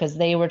blisters because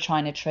they were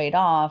trying to trade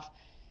off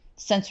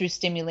sensory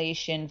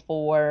stimulation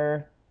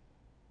for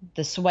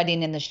the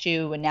sweating in the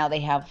shoe, and now they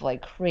have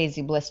like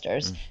crazy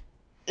blisters.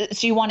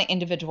 So you want to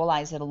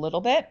individualize it a little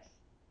bit.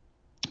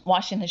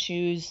 Washing the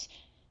shoes,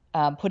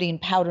 putting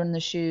powder in the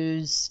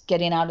shoes,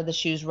 getting out of the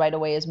shoes right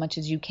away as much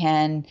as you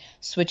can,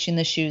 switching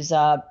the shoes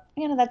up.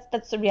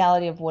 That's the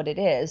reality of what it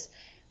is.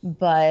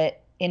 But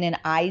in an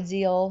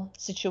ideal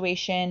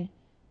situation,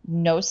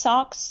 no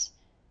socks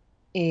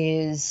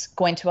is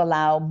going to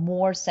allow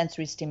more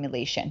sensory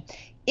stimulation.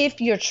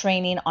 If you're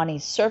training on a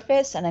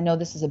surface, and I know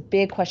this is a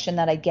big question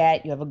that I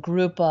get, you have a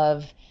group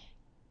of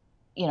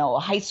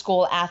high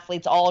school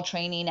athletes all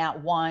training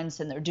at once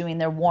and they're doing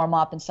their warm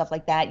up and stuff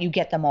like that. You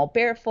get them all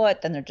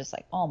barefoot, then they're just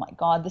like, oh my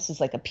God, this is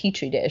like a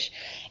petri dish,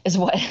 is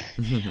what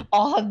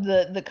all of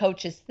the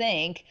coaches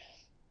think.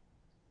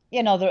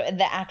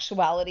 The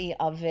actuality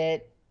of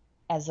it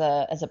as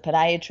a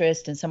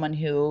podiatrist and someone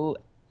who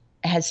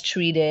has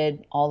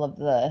treated all of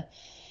the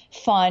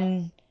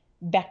fun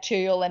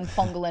bacterial and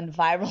fungal and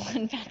viral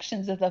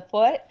infections of the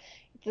foot,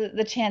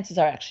 the chances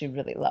are actually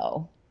really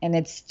low. And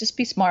it's just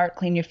be smart,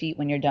 clean your feet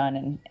when you're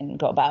done and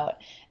go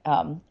about.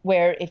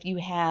 Where if you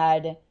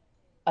had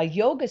a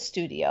yoga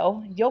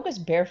studio, yoga's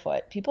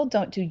barefoot. People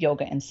don't do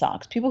yoga in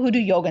socks. People who do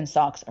yoga in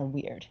socks are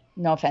weird.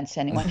 No offense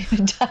to anyone who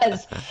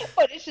does,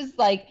 but it's just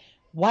like,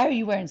 why are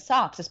you wearing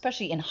socks,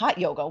 especially in hot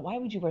yoga? Why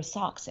would you wear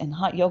socks in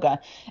hot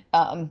yoga?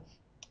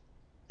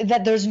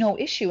 That there's no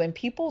issue, and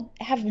people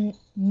have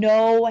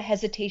no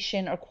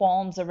hesitation or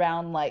qualms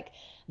around like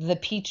the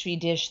petri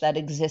dish that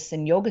exists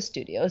in yoga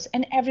studios,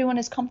 and everyone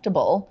is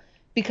comfortable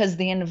because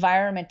the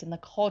environment and the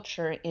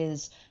culture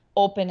is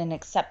open and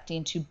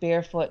accepting to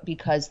barefoot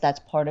because that's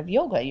part of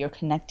yoga. You're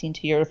connecting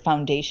to your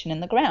foundation in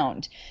the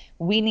ground.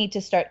 We need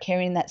to start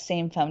carrying that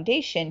same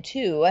foundation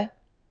to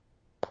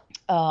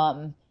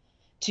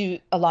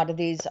a lot of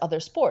these other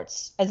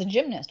sports. As a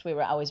gymnast, we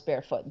were always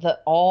barefoot.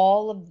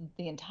 All of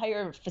the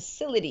entire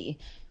facility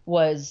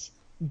was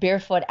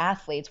barefoot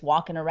athletes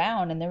walking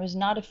around, and there was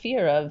not a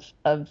fear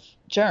of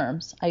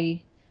germs.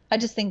 I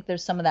just think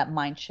there's some of that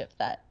mind shift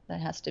that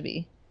has to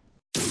be.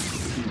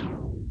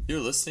 You're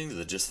listening to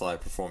the Just Fly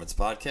Performance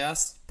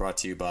Podcast, brought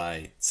to you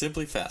by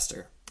Simply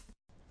Faster.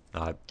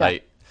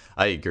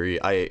 I agree.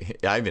 I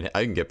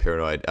can get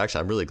paranoid.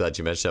 Actually, I'm really glad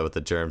you mentioned that with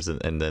the germs,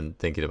 and then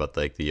thinking about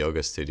like the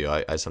yoga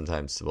studio. I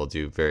sometimes will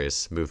do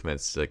various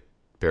movements like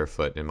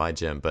barefoot in my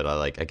gym, but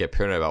I get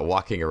paranoid about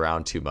walking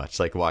around too much,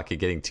 like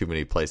getting too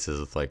many places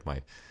with like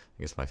my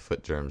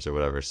foot germs or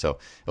whatever. So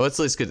it's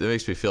at least good. It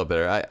makes me feel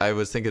better. I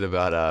was thinking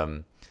about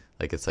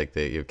like it's like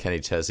the Kenny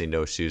Chesney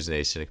No Shoes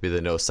Nation. It could be the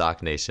No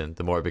Sock Nation.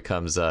 The more it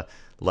becomes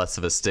less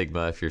of a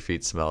stigma if your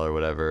feet smell or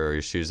whatever, or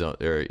your shoes don't,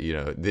 or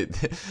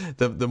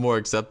the more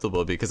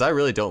acceptable. Because I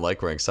really don't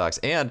like wearing socks,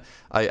 and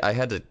I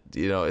had to,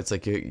 it's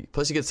like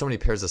plus you get so many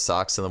pairs of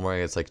socks in the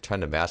morning. It's like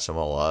trying to match them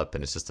all up,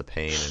 and it's just a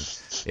pain.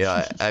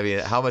 And I mean,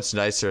 how much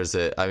nicer is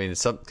it? I mean,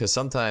 because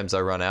sometimes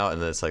I run out,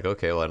 and then it's like,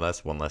 okay, well,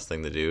 that's one less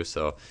thing to do.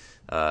 So.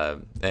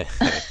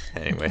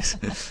 Anyways,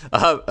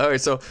 all right.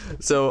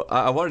 So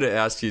I wanted to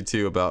ask you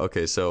too about,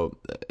 okay, so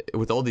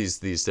with all these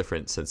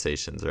different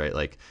sensations, right?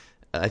 Like,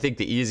 I think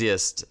the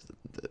easiest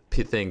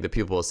thing that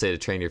people will say to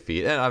train your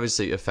feet, and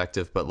obviously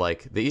effective, but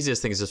like the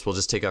easiest thing is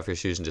just take off your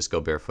shoes and just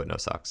go barefoot, no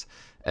socks.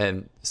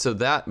 And so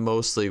that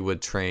mostly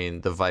would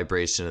train the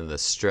vibration and the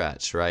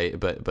stretch, right?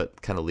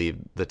 But kind of leave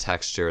the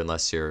texture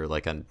unless you're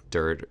like on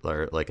dirt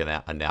or like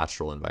a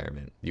natural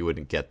environment. You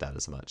wouldn't get that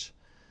as much.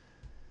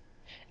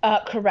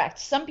 Correct.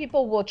 Some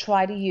people will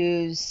try to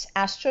use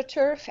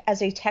AstroTurf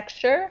as a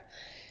texture,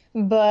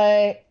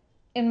 but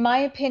in my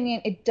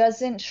opinion, it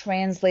doesn't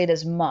translate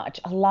as much.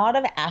 A lot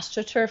of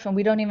AstroTurf, and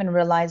we don't even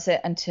realize it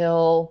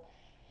until,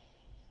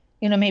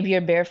 maybe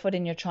you're barefoot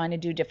and you're trying to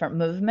do different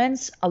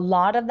movements. A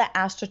lot of the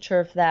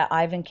AstroTurf that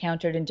I've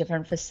encountered in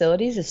different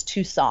facilities is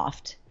too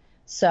soft.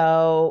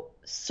 So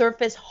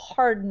surface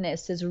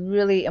hardness is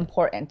really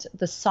important.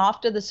 The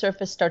softer the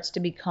surface starts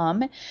to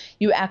become,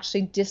 you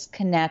actually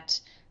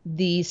disconnect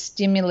the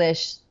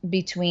stimulus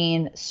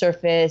between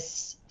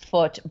surface,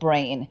 foot,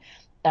 brain.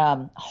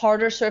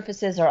 Harder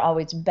surfaces are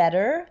always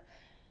better.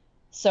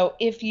 So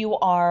if you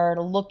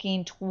are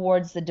looking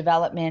towards the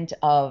development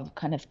of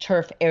kind of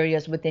turf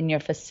areas within your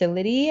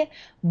facility,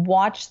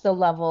 watch the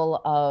level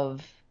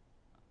of,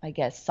 I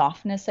guess,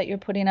 softness that you're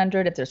putting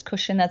under it, if there's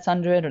cushion that's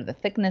under it, or the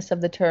thickness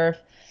of the turf.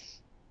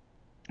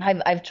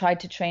 I've tried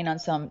to train on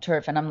some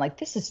turf, and I'm like,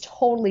 this is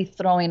totally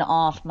throwing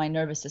off my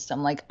nervous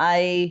system. Like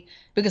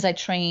because I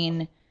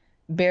train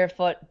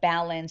barefoot,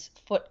 balance,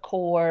 foot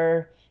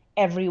core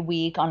every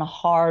week on a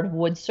hard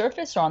wood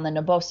surface or on the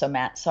Naboso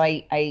mat. So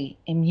I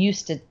am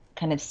used to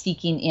kind of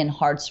seeking in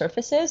hard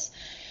surfaces.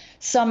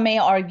 Some may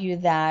argue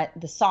that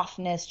the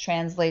softness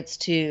translates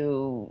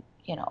to,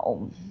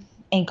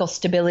 ankle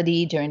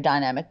stability during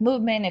dynamic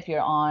movement if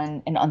you're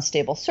on an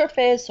unstable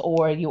surface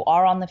or you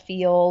are on the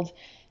field.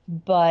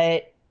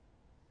 But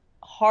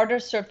harder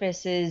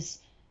surfaces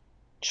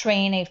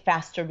train a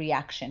faster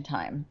reaction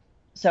time.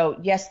 So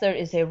yes, there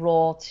is a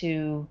role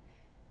to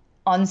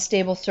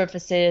unstable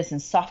surfaces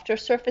and softer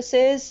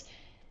surfaces.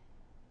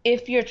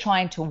 If you're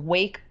trying to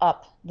wake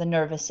up the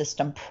nervous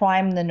system,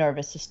 prime the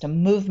nervous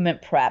system,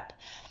 movement prep,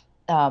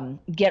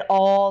 get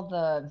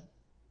all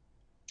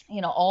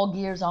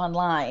gears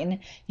online,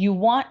 you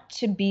want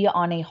to be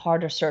on a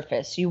harder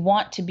surface. You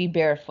want to be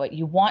barefoot.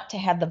 You want to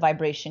have the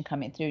vibration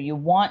coming through. You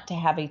want to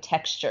have a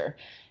texture.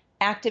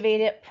 Activate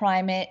it,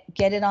 prime it,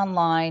 get it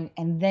online,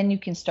 and then you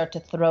can start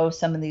to throw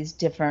some of these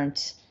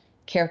different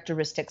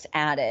characteristics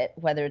at it,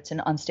 whether it's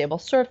an unstable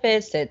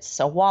surface, it's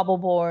a wobble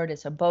board,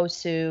 it's a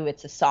Bosu,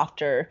 it's a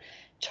softer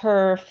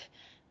turf.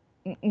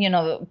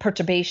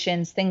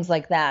 perturbations, things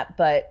like that.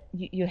 But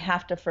you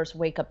have to first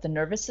wake up the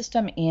nervous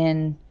system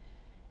in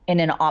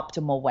an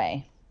optimal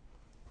way.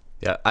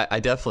 Yeah, I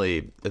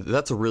definitely,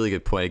 that's a really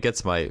good point. It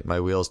gets my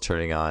wheels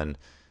turning on.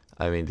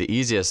 I mean, the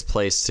easiest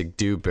place to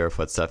do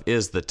barefoot stuff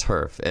is the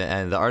turf,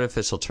 and the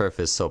artificial turf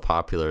is so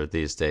popular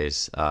these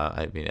days.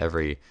 I mean,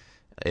 every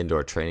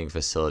indoor training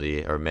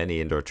facility or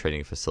many indoor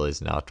training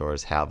facilities and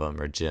outdoors have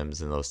them, or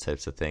gyms and those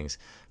types of things.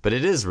 But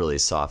it is really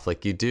soft.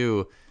 Like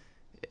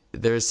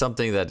there's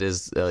something that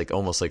is like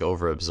almost like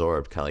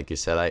overabsorbed, kind of like you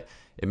said.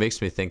 It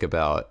makes me think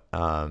about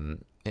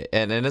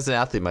and as an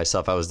athlete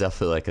myself, I was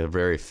definitely like a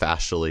very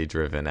fascially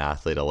driven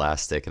athlete,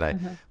 elastic.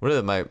 And one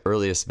of my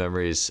earliest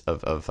memories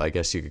of I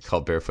guess you could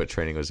call barefoot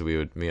training was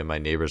me and my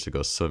neighbors would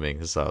go swimming.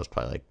 This is I was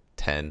probably like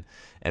 10,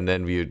 and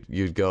then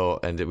you'd go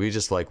and we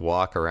just like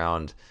walk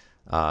around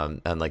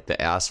and like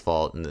the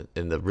asphalt and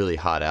in the really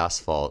hot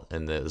asphalt,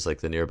 and it was like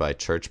the nearby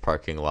church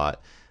parking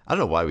lot. I don't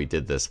know why we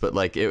did this, but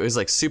like it was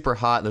like super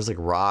hot and there's like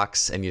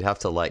rocks, and you'd have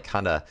to like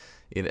kind of,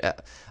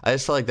 I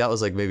just felt like that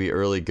was like maybe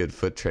early good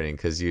foot training,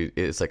 because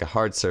it's like a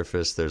hard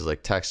surface. There's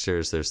like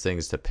textures, there's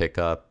things to pick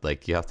up.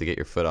 Like you have to get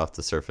your foot off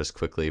the surface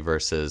quickly,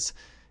 versus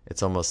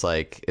it's almost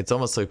like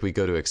we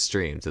go to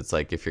extremes. It's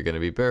like if you're going to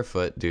be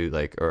barefoot, do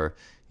like, or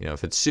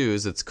if it's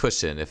shoes, it's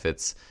cushion. If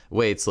it's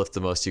weights, lift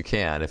the most you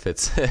can. If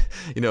it's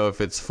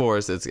if it's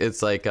force,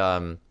 it's like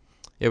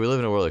yeah, we live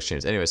in a world of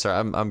extremes. Anyway, sorry,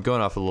 I'm going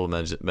off a little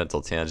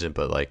mental tangent,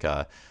 but like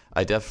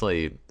I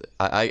definitely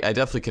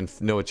can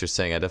know what you're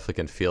saying. I definitely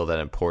can feel that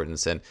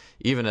importance, and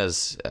even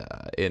as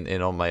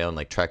in all my own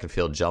like track and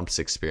field jumps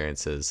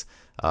experiences,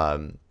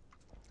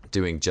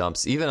 doing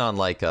jumps, even on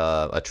like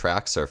a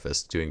track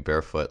surface, doing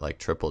barefoot like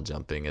triple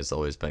jumping has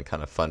always been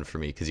kind of fun for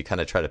me, because you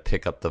kind of try to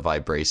pick up the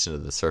vibration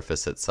of the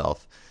surface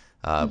itself.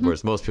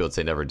 Whereas most people would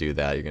say never do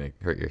that, you're going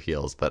to hurt your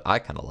heels, but I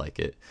kind of like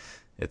it.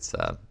 It's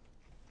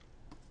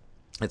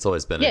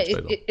always been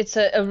enjoyable. It's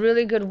a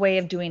really good way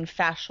of doing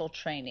fascial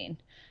training,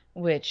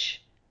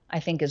 which I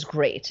think is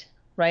great,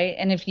 right?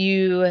 And if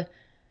you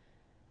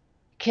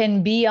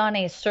can be on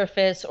a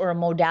surface or a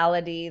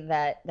modality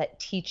that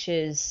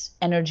teaches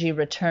energy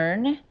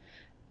return,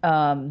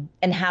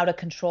 and how to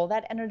control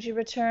that energy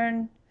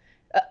return.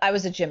 I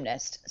was a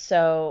gymnast,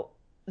 so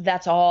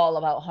that's all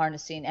about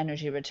harnessing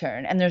energy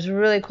return. And there's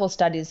really cool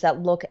studies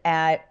that look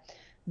at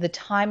the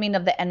timing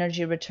of the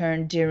energy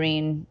return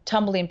during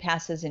tumbling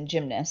passes in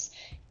gymnasts,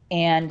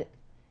 and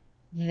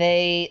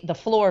the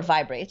floor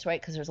vibrates, right?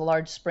 Because there's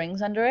large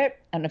springs under it.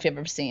 I don't know if you've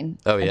ever seen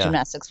a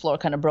gymnastics floor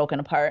kind of broken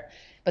apart,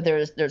 but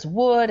there's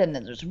wood, and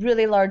then there's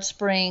really large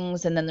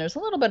springs, and then there's a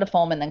little bit of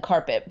foam, and then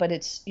carpet.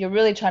 But you're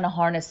really trying to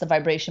harness the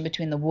vibration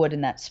between the wood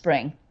and that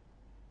spring.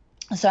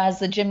 So as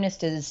the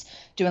gymnast is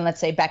doing, let's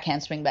say, back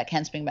handspring, back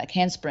handspring, back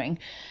handspring,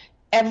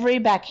 every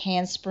back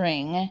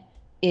handspring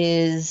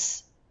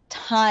is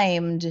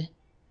timed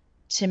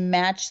to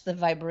match the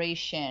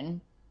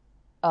vibration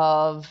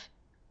of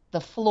the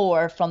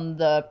floor from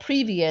the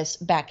previous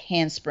back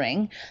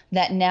handspring,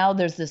 that now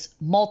there's this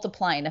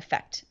multiplying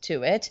effect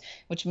to it,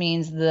 which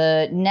means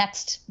the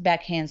next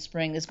back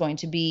handspring is going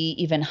to be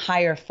even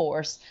higher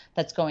force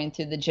that's going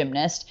through the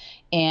gymnast,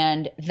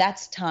 and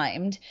that's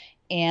timed.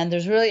 And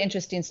there's really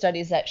interesting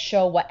studies that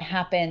show what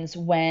happens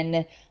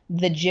when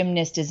the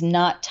gymnast is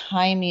not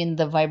timing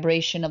the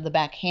vibration of the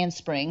back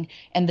handspring,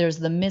 and there's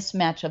the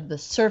mismatch of the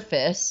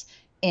surface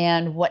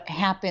and what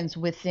happens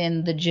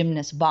within the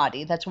gymnast's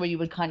body. That's where you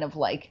would kind of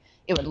like,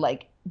 it would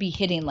like be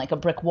hitting like a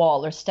brick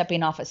wall or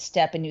stepping off a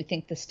step, and you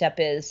think the step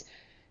is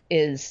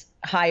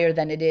higher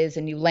than it is,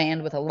 and you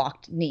land with a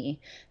locked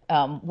knee,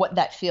 what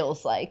that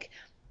feels like.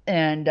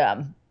 And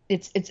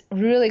it's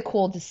really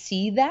cool to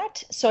see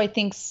that. So I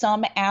think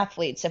some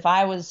athletes, if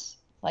I was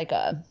like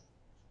a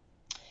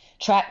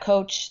track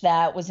coach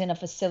that was in a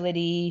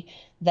facility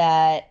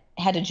that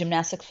had a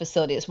gymnastics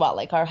facility as well,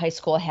 like our high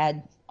school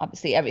had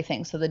obviously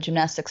everything, so the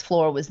gymnastics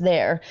floor was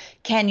there.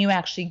 Can you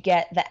actually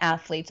get the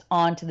athletes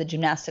onto the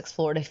gymnastics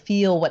floor to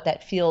feel what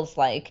that feels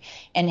like,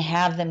 and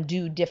have them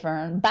do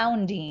different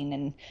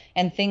bounding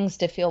and things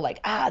to feel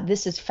like,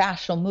 this is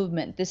fascial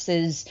movement, this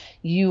is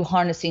you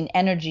harnessing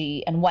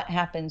energy, and what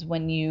happens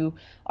when you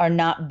are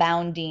not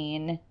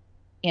bounding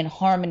in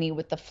harmony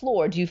with the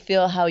floor? Do you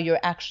feel how you're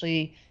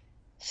actually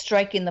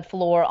striking the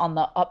floor on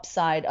the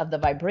upside of the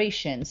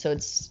vibration? So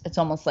it's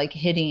almost like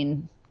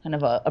hitting kind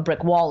of a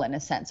brick wall, in a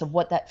sense of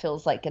what that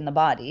feels like in the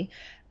body.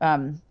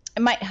 It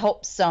might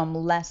help some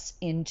less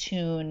in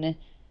tune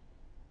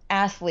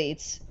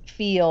athletes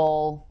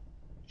feel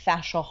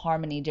fascial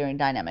harmony during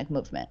dynamic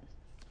movement.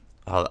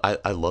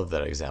 I love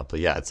that example.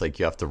 Yeah, it's like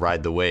you have to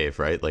ride the wave,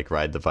 right? Like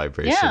ride the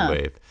vibration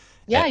wave.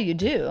 Yeah, you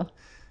do.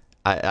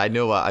 I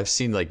know I've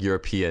seen like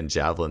European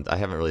javelin. I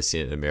haven't really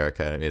seen it in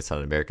America. I mean, it's not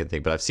an American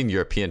thing, but I've seen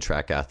European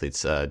track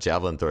athletes,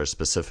 javelin throwers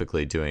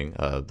specifically, doing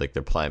like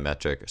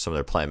some of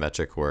their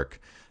plyometric work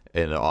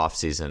in the off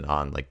season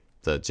on like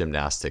the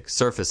gymnastic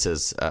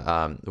surfaces,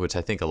 which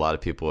I think a lot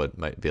of people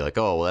might be like,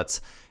 oh, well,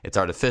 it's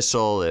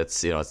artificial.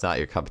 It's it's not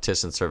your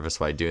competition surface.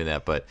 Why are you doing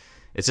that? But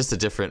just a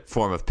different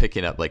form of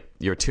picking up, like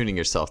you're tuning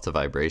yourself to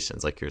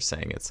vibrations, like you're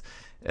saying.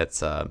 It's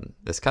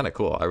kind of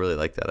cool. I really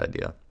like that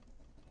idea.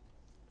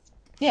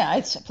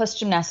 Yeah, plus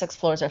gymnastics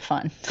floors are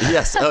fun.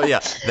 Yes. Oh, yeah.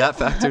 That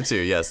factor too.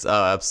 Yes.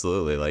 Oh,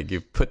 absolutely. Like you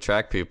put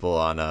track people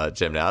on a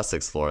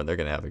gymnastics floor and they're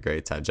going to have a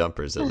great time.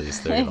 Jumpers, at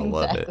least, they're going to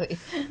love it.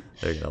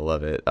 They're going to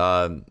love it.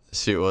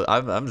 Shoot. Well,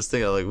 I'm just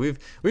thinking like we've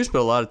spent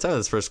a lot of time on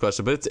this first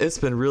question, but it's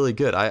been really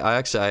good. I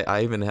actually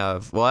even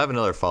have, I have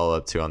another follow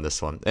up too on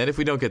this one. And if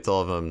we don't get to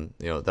all of them,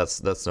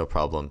 that's no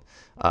problem.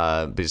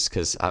 Just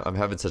because I'm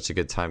having such a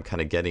good time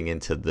kind of getting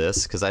into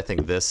this, because I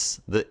think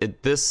this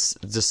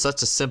just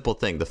such a simple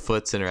thing, the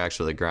foot's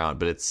interaction with the ground,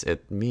 but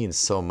it means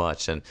so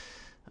much. And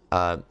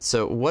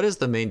so what is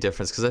the main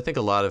difference? Because I think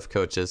a lot of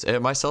coaches,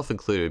 and myself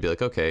included, would be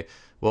like, okay,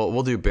 well,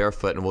 we'll do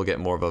barefoot and we'll get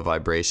more of a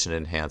vibration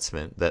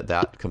enhancement,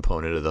 that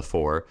component of the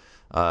 4.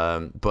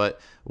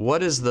 But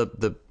what is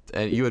the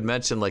and you had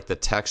mentioned like the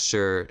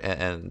texture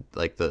and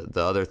like the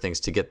other things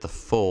to get the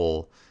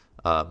full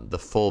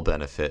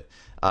benefit.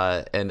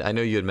 And I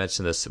know you had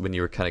mentioned this when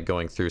you were kind of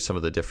going through some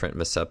of the different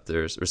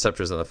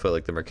receptors on the foot,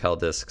 like the Merkel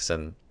discs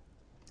and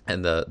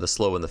the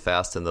slow and the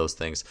fast and those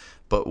things.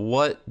 But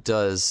what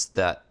does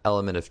that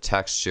element of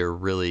texture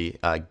really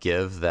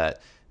give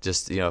that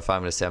just, if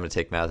I'm going to say I'm going to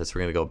take Mathis, we're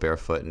going to go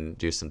barefoot and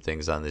do some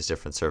things on these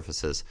different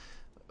surfaces.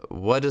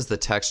 What does the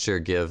texture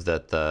give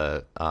that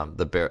the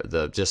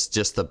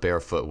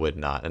barefoot would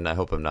not? And I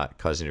hope I'm not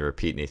causing you to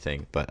repeat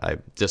anything, but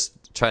I'm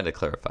just trying to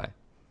clarify.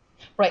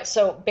 Right.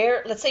 So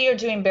let's say you're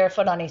doing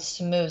barefoot on a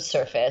smooth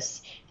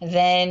surface,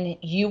 then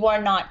you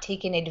are not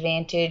taking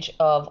advantage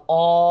of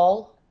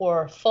all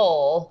or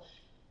full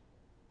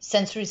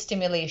sensory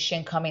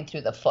stimulation coming through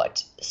the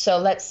foot. So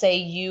let's say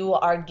you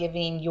are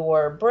giving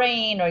your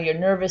brain or your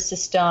nervous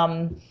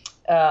system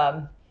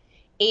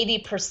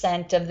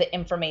 80% of the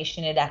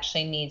information it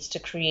actually needs to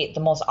create the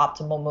most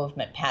optimal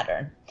movement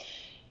pattern.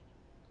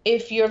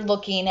 If you're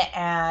looking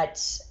at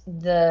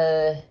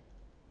the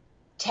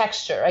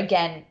texture,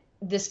 again,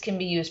 this can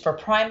be used for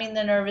priming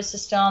the nervous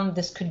system.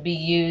 This could be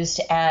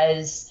used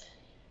as,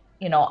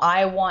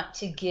 I want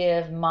to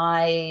give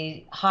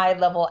my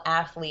high-level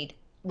athlete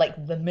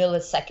like the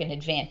millisecond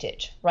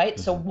advantage, right?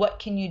 Mm-hmm. So what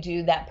can you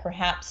do that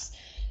perhaps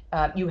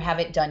you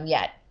haven't done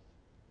yet?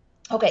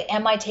 Okay,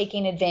 am I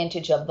taking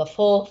advantage of the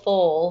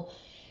full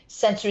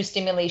sensory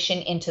stimulation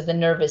into the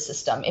nervous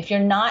system? If you're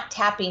not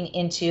tapping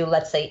into,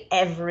 let's say,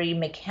 every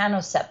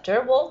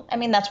mechanoceptor, well,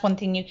 that's one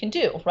thing you can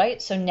do, right?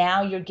 So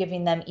now you're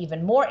giving them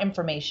even more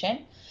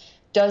information.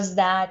 Does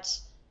that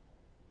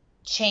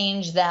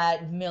change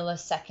that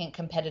millisecond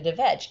competitive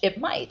edge? It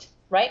might,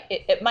 right?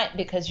 It might,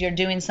 because you're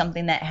doing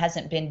something that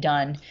hasn't been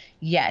done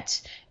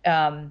yet.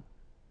 I'm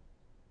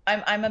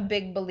a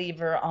big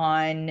believer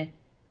on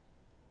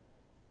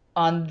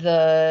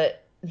the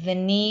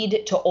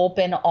need to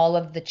open all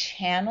of the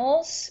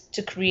channels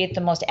to create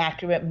the most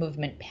accurate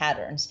movement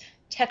patterns.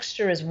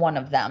 Texture is one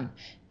of them.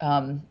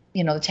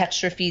 The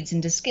texture feeds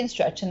into skin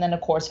stretch, and then of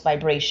course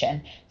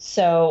vibration.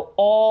 So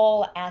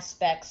all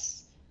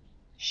aspects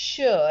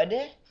should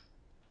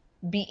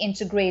be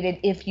integrated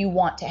if you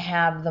want to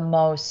have the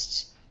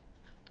most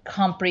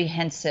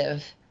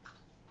comprehensive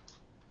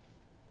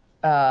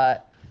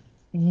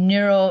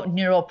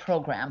neural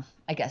program,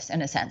 I guess,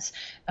 in a sense.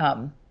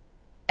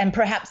 And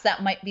perhaps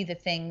that might be the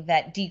thing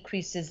that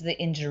decreases the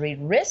injury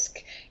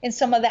risk in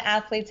some of the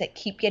athletes that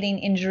keep getting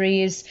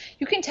injuries.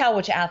 You can tell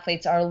which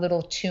athletes are a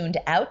little tuned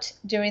out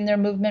during their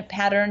movement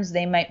patterns.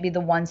 They might be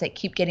the ones that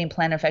keep getting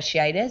plantar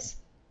fasciitis.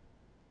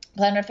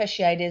 Plantar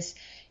fasciitis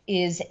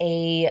is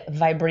a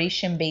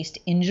vibration-based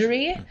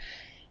injury.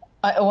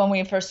 When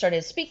we first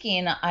started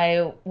speaking,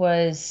 I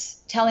was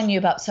telling you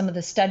about some of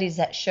the studies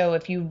that show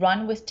if you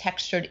run with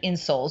textured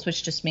insoles,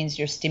 which just means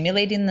you're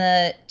stimulating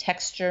the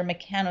texture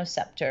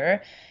mechanoceptor,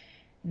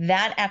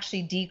 that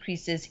actually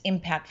decreases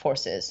impact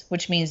forces,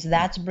 which means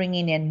that's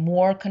bringing in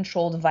more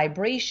controlled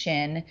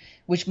vibration,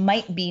 which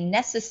might be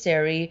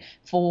necessary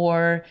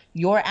for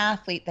your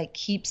athlete that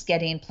keeps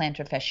getting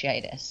plantar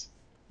fasciitis.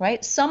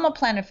 Right? Some of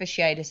plantar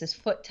fasciitis is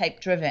foot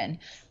type driven,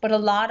 but a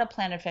lot of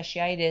plantar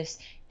fasciitis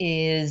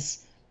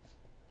is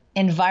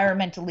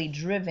environmentally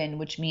driven,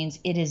 which means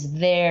it is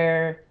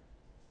their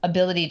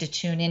ability to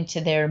tune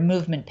into their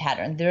movement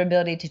pattern, their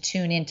ability to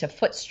tune into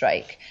foot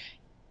strike.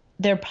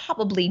 They're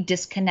probably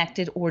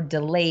disconnected or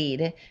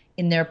delayed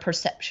in their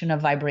perception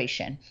of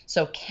vibration.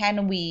 So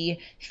can we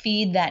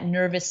feed that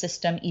nervous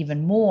system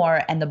even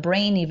more and the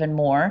brain even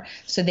more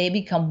so they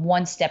become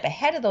one step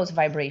ahead of those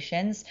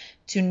vibrations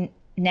to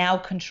now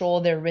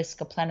control their risk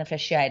of plantar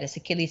fasciitis,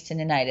 Achilles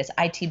tendonitis,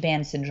 IT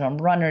band syndrome,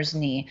 runner's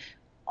knee?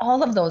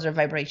 All of those are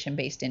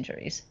vibration-based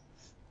injuries.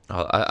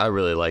 I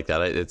really like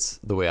that. It's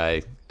the way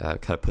I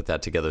kind of put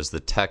that together is the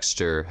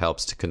texture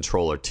helps to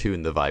control or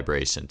tune the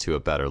vibration to a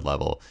better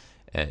level.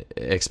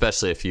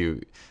 Especially if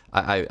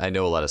I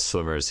know a lot of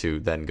swimmers who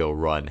then go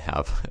run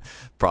have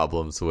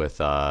problems with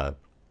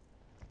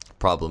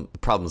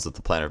problems with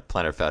the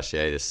plantar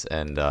fasciitis,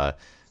 and I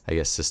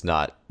guess just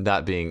not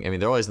being.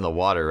 They're always in the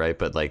water, right?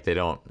 But like they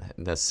don't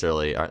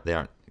necessarily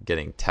aren't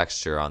getting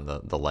texture on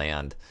the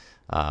land.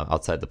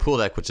 outside the pool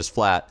deck, which is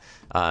flat.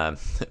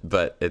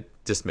 But it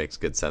just makes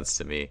good sense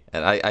to me.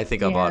 And I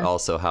think about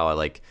also how I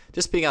like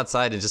just being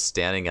outside and just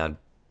standing on,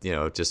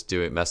 just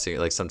messing.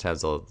 Like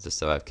sometimes I'll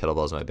just, if I have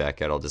kettlebells in my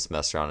backyard, I'll just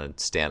mess around and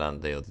stand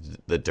on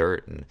the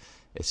dirt. And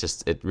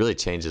it really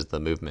changes the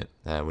movement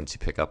once you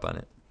pick up on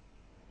it.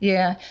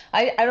 Yeah.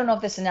 I don't know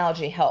if this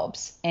analogy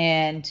helps.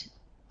 And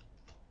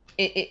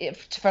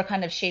for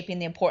kind of shaping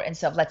the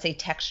importance of, let's say,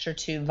 texture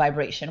to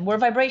vibration, where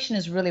vibration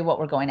is really what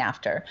we're going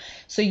after.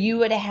 So you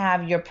would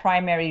have your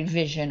primary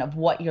vision of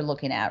what you're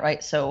looking at,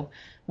 right? So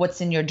what's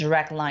in your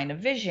direct line of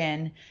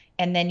vision,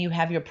 and then you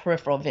have your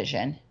peripheral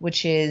vision,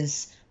 which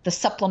is the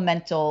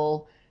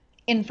supplemental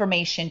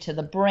information to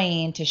the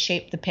brain to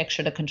shape the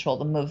picture to control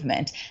the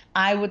movement.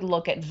 I would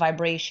look at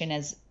vibration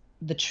as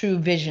the true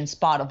vision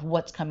spot of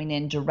what's coming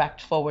in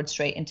direct forward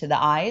straight into the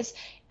eyes.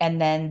 And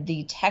then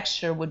the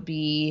texture would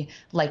be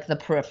like the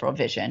peripheral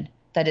vision,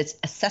 that it's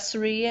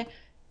accessory,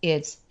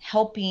 it's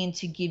helping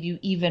to give you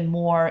even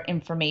more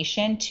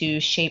information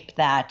to shape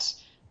that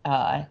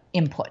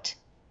input.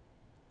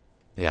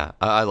 Yeah,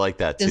 I like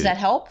that too. Does that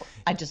help?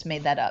 I just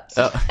made that up.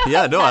 So.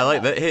 Yeah, no, I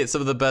like that. Hey,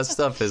 some of the best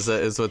stuff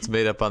is what's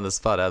made up on the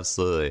spot.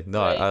 Absolutely. No,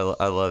 right.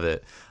 I love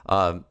it.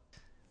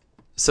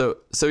 So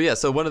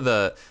one of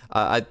the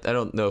I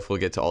don't know if we'll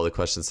get to all the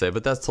questions today,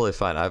 but that's totally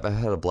fine. I've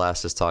had a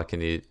blast just talking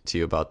to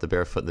you about the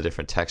barefoot and the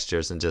different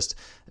textures, and just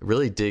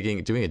really doing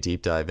a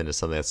deep dive into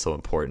something that's so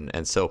important.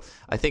 And so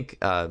I think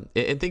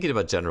in thinking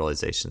about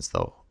generalizations,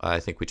 though, I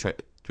think we talk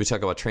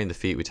about train the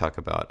feet, we talk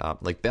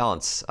about like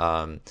balance,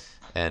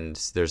 and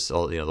there's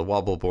all the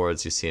wobble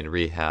boards you see in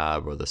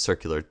rehab, or the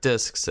circular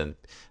discs and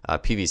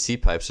PVC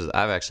pipes, which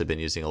I've actually been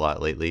using a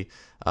lot lately.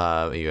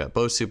 You got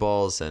Bosu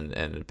balls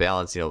and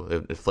balance,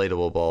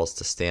 inflatable balls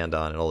to stand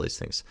on, and all these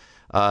things.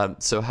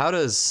 So how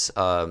does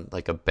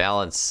like a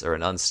balance or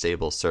an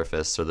unstable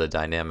surface, or the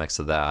dynamics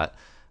of that,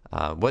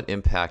 what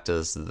impact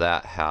does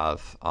that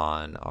have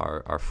on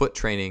our foot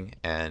training?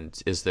 And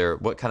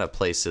what kind of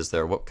place is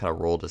there? What kind of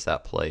role does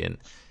that play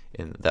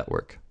in that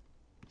work?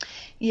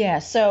 Yeah,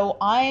 so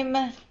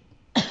I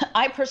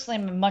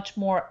personally am much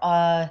more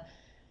a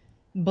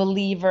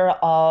believer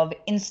of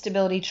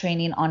instability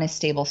training on a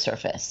stable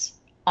surface.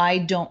 I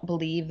don't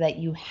believe that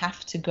you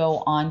have to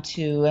go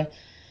onto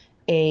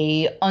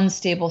a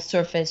unstable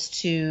surface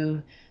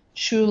to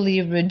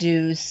truly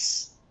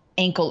reduce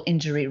ankle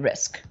injury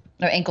risk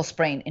or ankle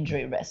sprain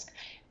injury risk.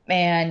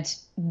 And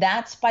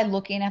that's by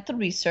looking at the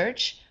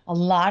research. A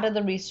lot of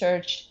the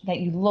research that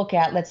you look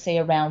at, let's say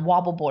around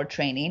wobble board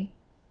training,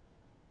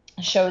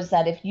 shows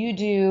that if you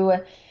do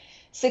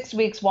 6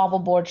 weeks wobble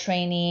board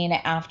training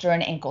after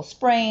an ankle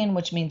sprain,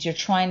 which means you're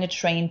trying to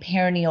train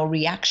perineal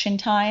reaction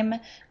time,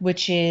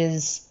 which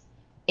is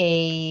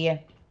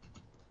a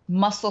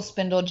muscle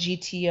spindle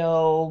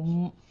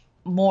GTO,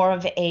 more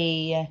of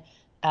a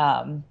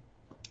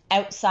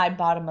outside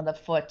bottom of the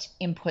foot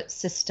input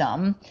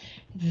system,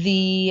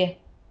 the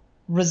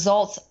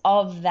results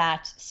of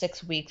that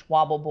 6 week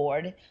wobble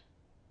board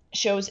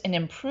shows an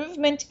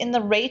improvement in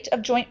the rate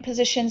of joint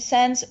position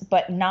sense,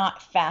 but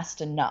not fast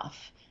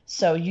enough.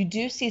 So you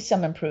do see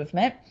some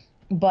improvement,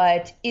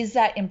 but is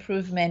that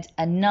improvement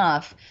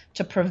enough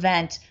to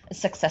prevent a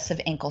successive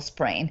ankle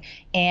sprain?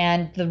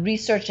 And the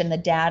research and the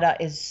data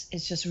is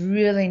just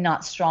really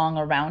not strong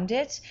around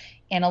it.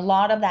 And a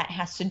lot of that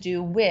has to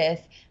do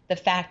with the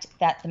fact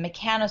that the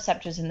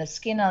mechanoceptors in the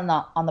skin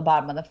on the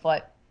bottom of the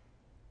foot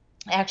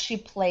actually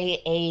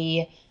play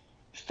a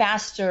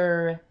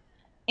faster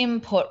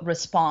input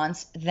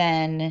response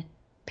than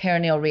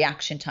perineal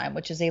reaction time,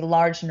 which is a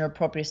large nerve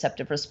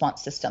proprioceptive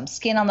response system.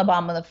 Skin on the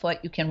bottom of the foot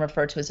you can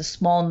refer to as a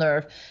small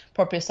nerve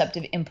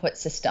proprioceptive input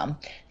system.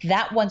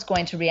 That one's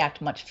going to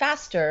react much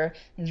faster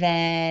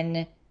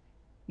than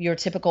your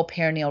typical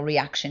perineal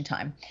reaction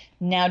time.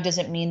 Now, does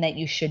it mean that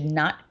you should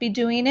not be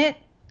doing it?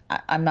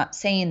 I'm not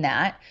saying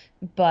that,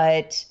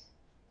 but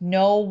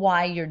know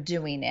why you're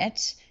doing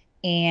it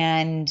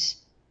and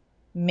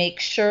make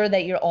sure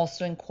that you're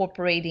also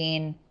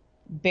incorporating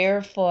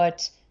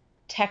barefoot,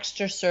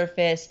 texture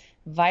surface,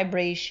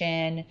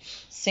 vibration,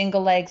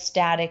 single leg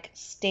static,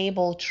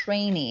 stable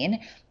training.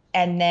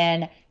 And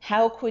then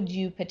how could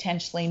you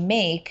potentially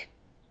make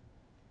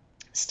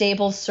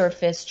stable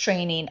surface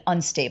training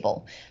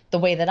unstable? The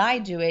way that I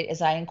do it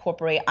is I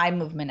incorporate eye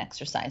movement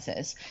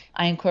exercises.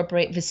 I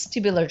incorporate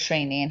vestibular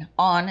training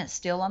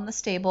still on the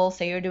stable.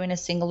 Say you're doing a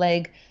single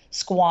leg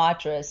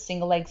squat or a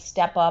single leg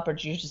step up, or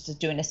you're just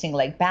doing a single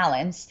leg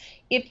balance.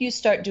 If you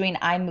start doing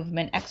eye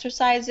movement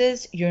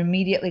exercises, you're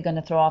immediately going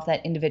to throw off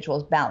that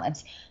individual's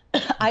balance.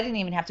 I didn't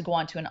even have to go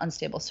onto an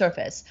unstable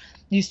surface.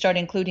 You start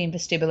including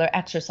vestibular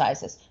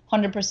exercises,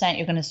 100%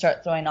 you're going to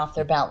start throwing off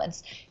their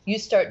balance. You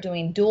start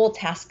doing dual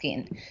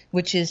tasking,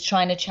 which is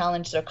trying to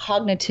challenge their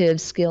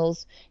cognitive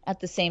skills at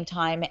the same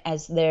time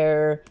as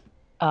their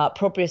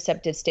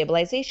proprioceptive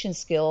stabilization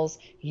skills,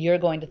 you're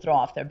going to throw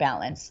off their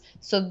balance.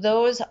 So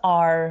those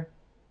are,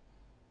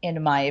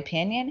 in my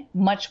opinion,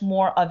 much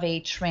more of a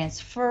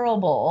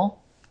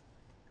transferable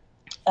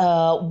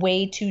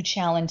way to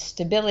challenge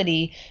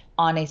stability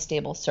on a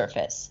stable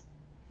surface.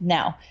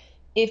 Now,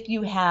 if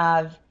you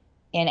have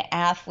an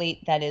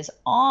athlete that is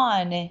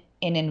on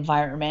an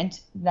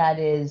environment that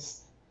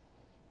is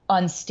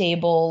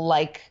unstable,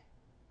 like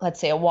let's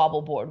say a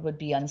wobble board would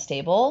be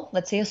unstable,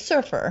 let's say a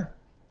surfer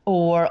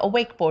or a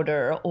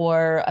wakeboarder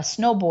or a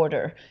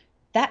snowboarder,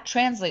 that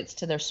translates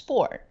to their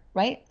sport,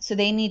 right? So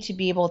they need to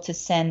be able to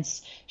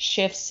sense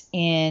shifts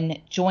in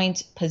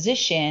joint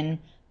position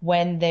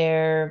when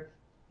they're,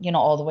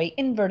 all the way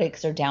inverted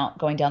because they're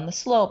going down the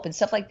slope and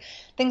stuff, like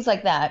things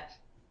like that.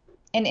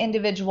 An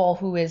individual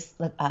who is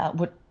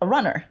a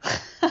runner,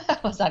 I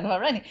was talking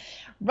about running.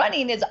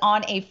 Running is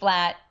on a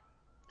flat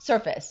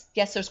surface.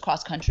 Yes, there's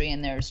cross country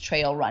and there's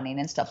trail running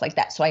and stuff like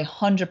that. So I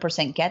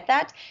 100% get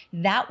that.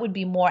 That would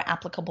be more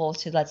applicable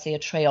to, let's say, a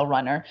trail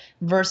runner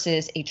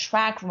versus a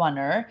track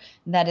runner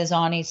that is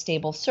on a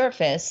stable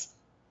surface.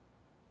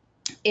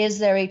 Is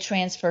there a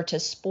transfer to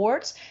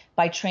sports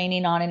by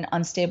training on an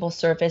unstable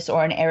surface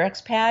or an RX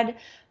pad?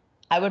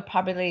 I would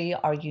probably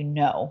argue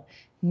no.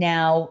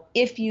 Now,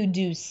 if you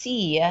do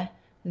see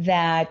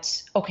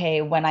that,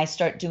 okay, when I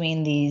start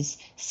doing these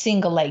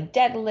single leg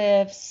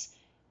deadlifts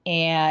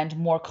and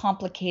more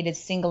complicated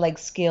single leg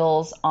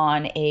skills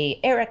on a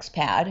RX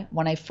pad,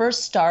 when I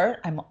first start,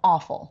 I'm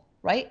awful,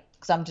 right?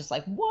 Because I'm just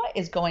like, what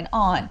is going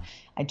on?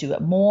 I do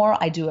it more.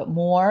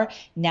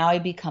 Now I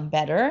become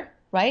better,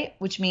 right?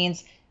 Which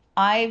means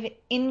I've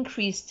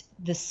increased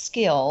the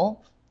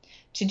skill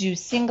to do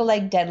single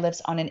leg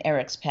deadlifts on an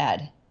RX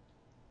pad,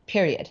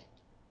 period.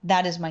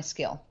 That is my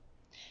skill.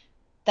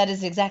 That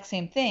is the exact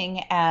same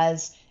thing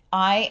as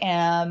I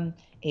am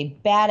a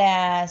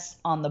badass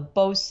on the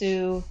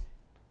BOSU,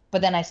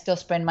 but then I still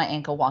sprained my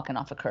ankle walking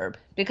off a curb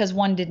because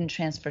one didn't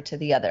transfer to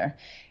the other.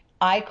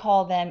 I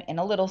call them, in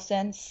a little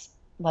sense,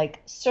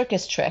 like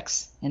circus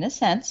tricks, in a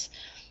sense,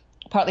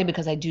 partly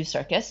because I do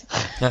circus.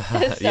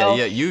 So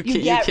you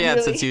can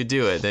really, since you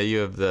do it, that you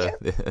have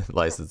the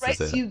licenses. Right,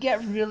 so you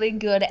get really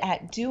good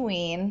at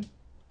doing,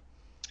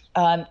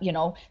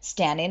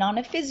 standing on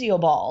a physio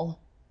ball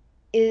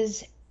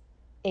is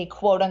a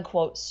quote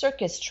unquote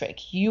circus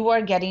trick. You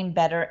are getting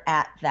better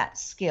at that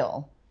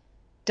skill.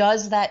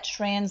 Does that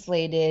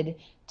translated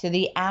to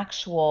the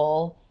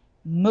actual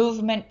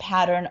movement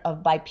pattern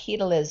of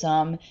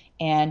bipedalism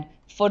and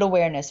foot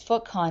awareness,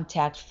 foot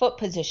contact, foot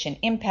position,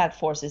 impact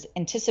forces,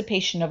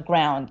 anticipation of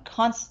ground,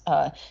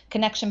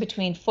 connection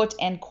between foot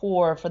and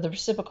core for the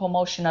reciprocal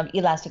motion of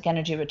elastic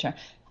energy return?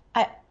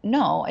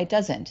 No, it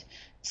doesn't.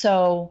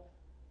 So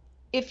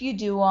if you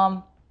do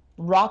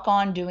rock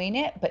on doing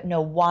it, but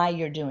know why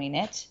you're doing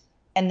it,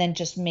 and then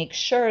just make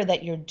sure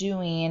that you're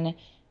doing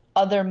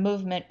other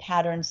movement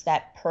patterns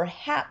that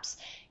perhaps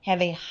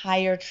have a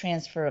higher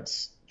transfer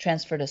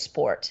to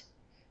sport.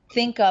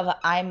 Think of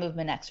eye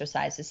movement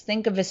exercises,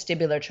 think of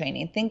vestibular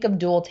training, think of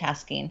dual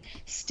tasking,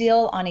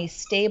 still on a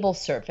stable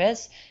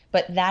surface,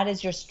 but that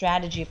is your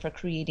strategy for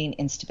creating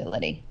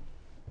instability.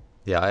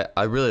 Yeah,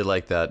 I really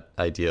like that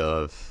idea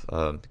of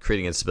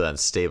creating instability and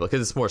stable,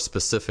 because it's more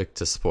specific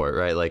to sport,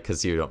 right? Like,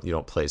 because you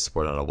don't play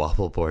sport on a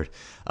wobble board.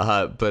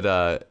 I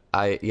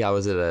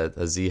was at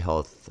a Z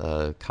Health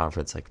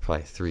conference like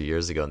probably 3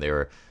 years ago, and they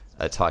were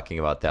talking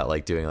about that,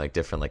 like doing like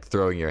different, like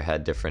throwing your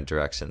head different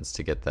directions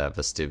to get that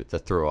to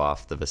throw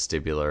off the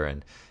vestibular,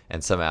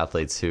 and some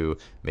athletes who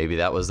maybe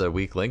that was their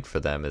weak link for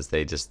them, is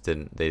they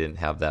didn't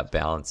have that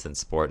balance in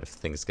sport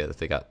if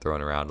they got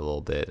thrown around a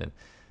little bit, and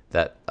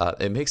that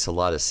it makes a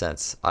lot of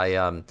sense.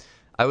 I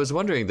was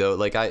wondering though,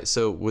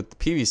 so with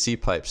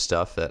PVC pipe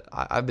stuff, that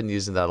I've been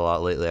using that a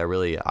lot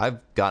lately. I've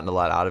gotten a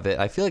lot out of it.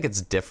 I feel like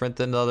it's different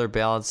than the other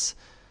balance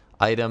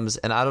items,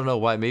 and I don't know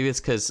why. Maybe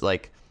it's because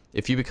like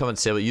if you become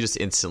unstable, you just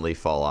instantly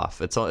fall off.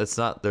 It's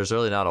not. There's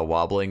really not a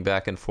wobbling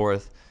back and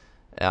forth.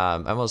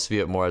 I almost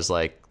view it more as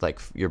like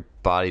your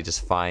body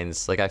just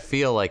finds, like I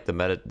feel like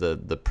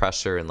the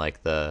pressure and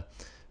like the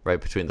right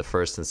between the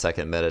first and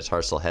second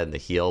metatarsal head and the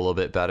heel a little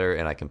bit better,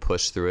 and I can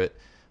push through it.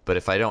 But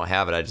if I don't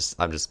have it,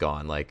 I'm just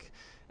gone. Like,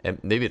 and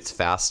maybe it's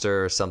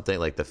faster or something.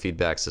 Like the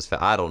feedback's just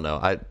I don't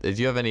know. Do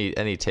you have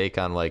any take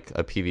on like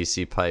a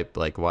PVC pipe,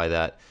 like why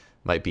that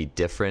might be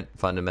different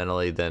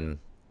fundamentally than,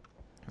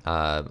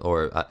 I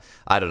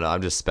don't know.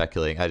 I'm just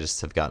speculating. I just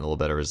have gotten a little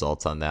better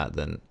results on that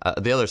than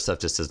the other stuff.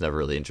 Just has never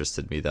really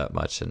interested me that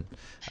much,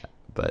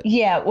 But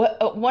yeah,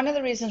 one of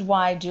the reasons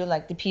why I do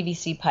like the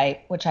PVC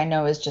pipe, which I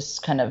know is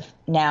just kind of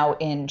now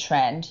in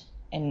trend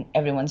and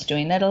everyone's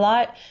doing it a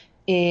lot,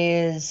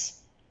 is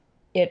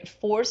it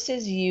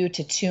forces you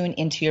to tune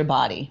into your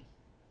body.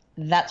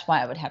 That's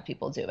why I would have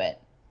people do it.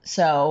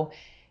 So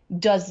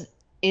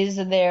is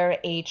there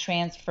a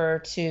transfer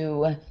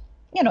to,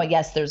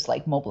 yes, there's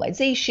like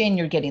mobilization,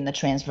 you're getting the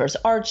transverse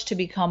arch to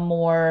become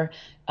more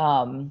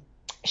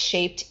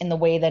shaped in the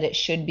way that it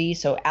should be.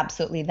 So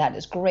absolutely, that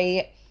is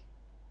great.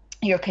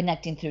 You're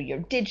connecting through your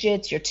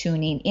digits. You're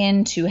tuning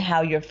into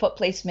how your foot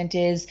placement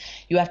is.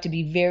 You have to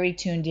be very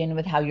tuned in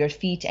with how your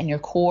feet and your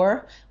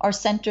core are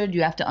centered.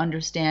 You have to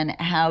understand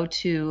how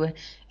to,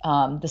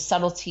 the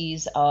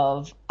subtleties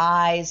of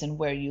eyes and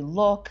where you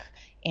look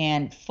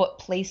and foot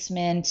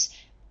placement.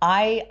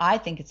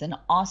 I think it's an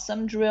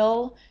awesome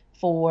drill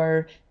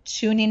for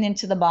tuning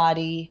into the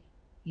body,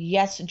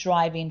 yes,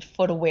 driving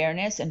foot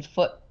awareness and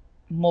foot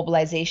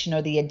mobilization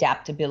or the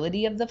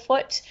adaptability of the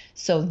foot.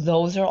 So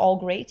those are all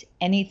great.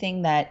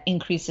 Anything that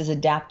increases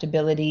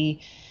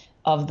adaptability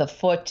of the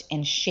foot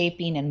and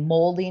shaping and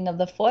molding of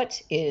the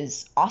foot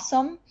is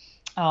awesome.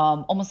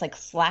 Almost like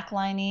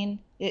slacklining.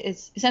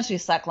 It's essentially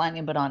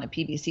slacklining, but on a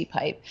PVC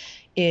pipe.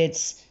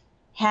 It's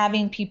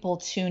having people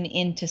tune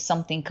into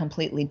something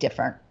completely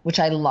different, which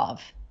I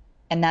love.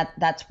 And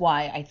that's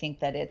why I think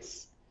that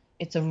it's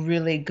a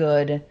really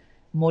good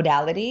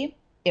modality.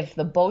 If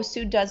the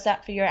BOSU does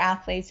that for your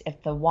athletes,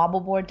 if the wobble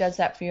board does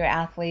that for your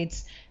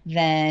athletes,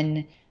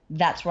 then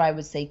that's where I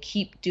would say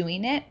keep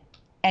doing it.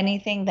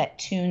 Anything that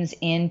tunes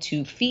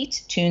into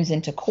feet, tunes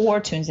into core,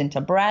 tunes into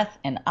breath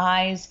and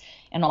eyes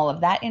and all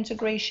of that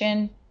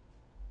integration,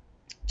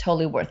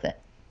 totally worth it.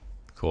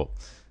 Cool.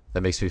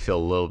 That makes me feel a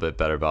little bit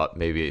better about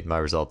maybe my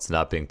results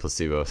not being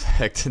placebo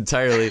effect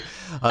entirely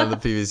on the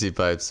PVC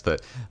pipes,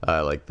 but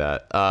I like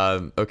that.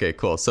 Okay,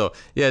 cool. So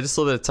yeah, just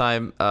a little bit of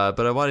time, but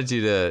I wanted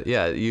you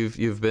to,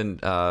 you've been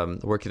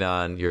working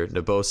on your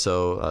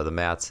Naboso, the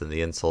mats and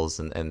the insoles,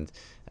 and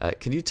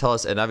can you tell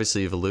us, and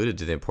obviously you've alluded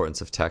to the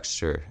importance of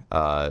texture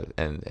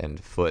and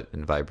foot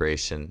and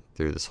vibration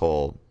through this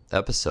whole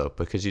episode,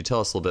 but could you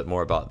tell us a little bit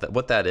more about that,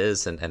 what that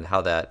is and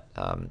how that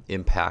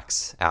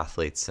impacts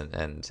athletes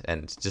and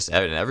just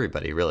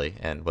everybody really,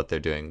 and what they're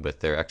doing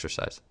with their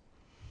exercise?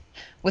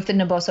 With the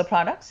Naboso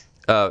products?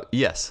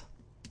 Yes.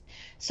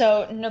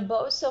 So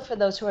Naboso, for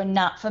those who are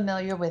not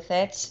familiar with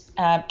it,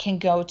 can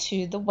go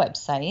to the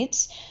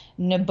website,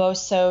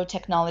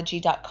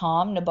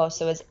 nabosotechnology.com.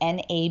 Naboso is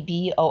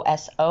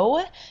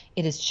Naboso.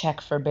 It is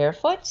Czech for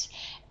barefoot.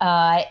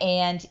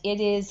 And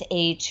it is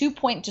a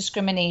 2-point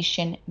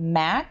discrimination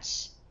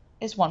mat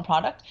is one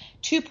product,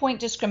 2-point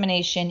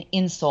discrimination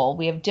insole.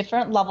 We have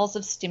different levels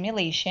of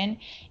stimulation,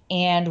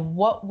 and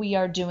what we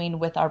are doing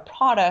with our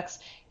products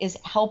is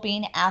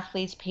helping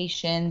athletes,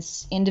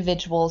 patients,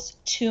 individuals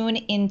tune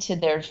into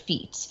their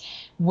feet.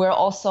 We're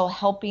also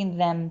helping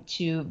them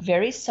to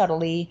very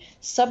subtly,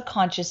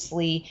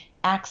 subconsciously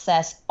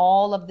access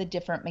all of the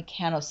different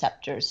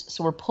mechanoceptors.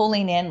 So we're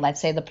pulling in, let's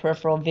say, the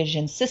peripheral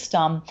vision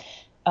system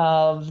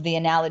of the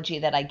analogy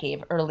that I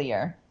gave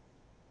earlier.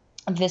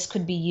 This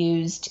could be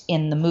used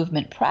in the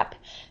movement prep.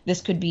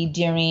 This could be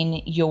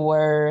during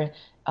your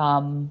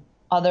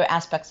other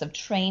aspects of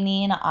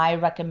training. I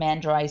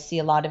recommend, or I see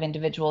a lot of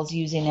individuals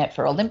using it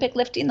for Olympic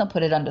lifting. They'll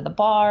put it under the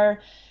bar.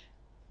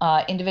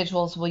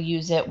 Individuals will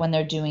use it when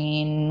they're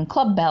doing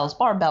club bells,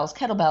 barbells,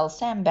 kettlebells,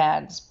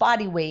 sandbags,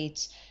 body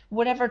weight,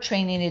 whatever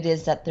training it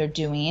is that they're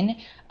doing.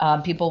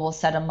 People will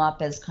set them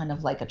up as kind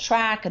of like a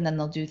track, and then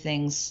they'll do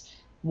things,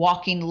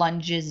 walking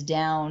lunges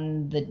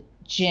down the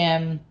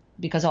gym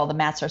because all the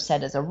mats are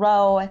set as a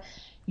row.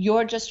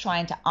 You're just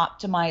trying to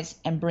optimize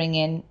and bring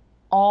in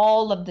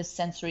all of the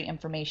sensory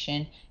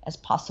information as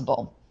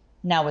possible.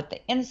 Now with the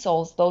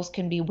insoles, those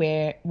can be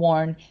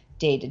worn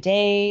day to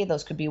day.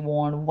 Those could be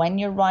worn when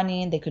you're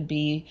running. They could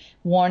be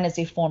worn as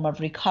a form of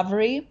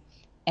recovery.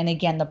 And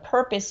again, the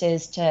purpose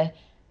is to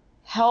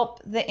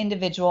help the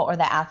individual or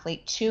the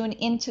athlete tune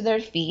into their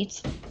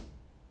feet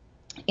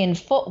in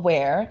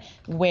footwear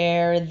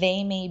where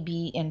they may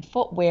be in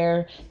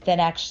footwear that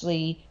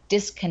actually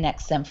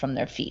disconnects them from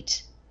their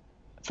feet.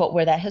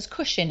 Footwear that has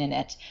cushion in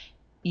it.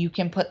 You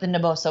can put the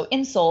Naboso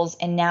insoles,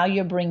 and now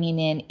you're bringing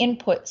in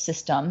input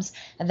systems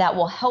that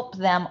will help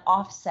them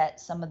offset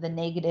some of the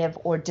negative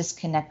or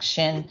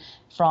disconnection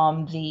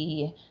from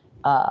the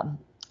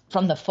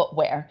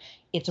footwear.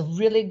 It's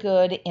really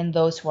good in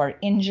those who are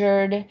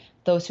injured,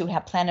 those who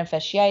have plantar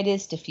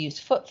fasciitis, diffuse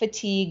foot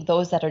fatigue,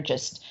 those that are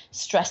just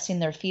stressing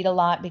their feet a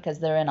lot because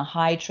they're in a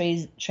high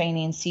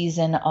training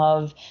season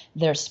of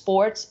their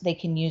sports. They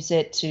can use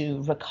it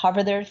to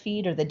recover their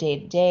feet or the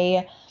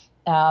day-to-day.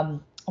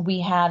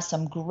 We have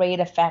some great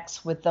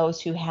effects with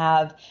those who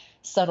have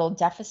subtle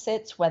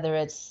deficits, whether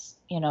it's,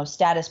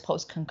 status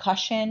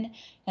post-concussion,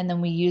 and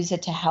then we use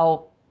it to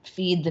help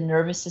feed the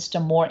nervous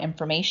system more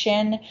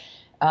information.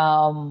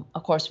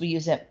 Of course, we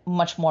use it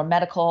much more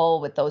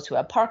medical with those who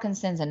have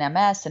Parkinson's and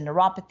MS and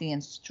neuropathy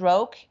and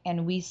stroke,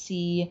 and we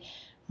see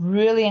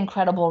really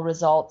incredible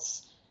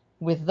results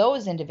with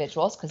those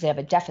individuals because they have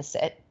a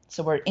deficit.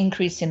 So we're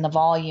increasing the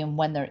volume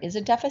when there is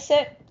a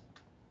deficit.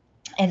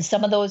 And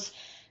some of those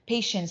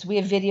patients, we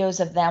have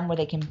videos of them where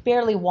they can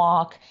barely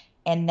walk,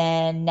 and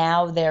then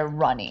now they're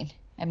running.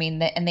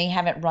 And they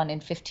haven't run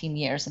in 15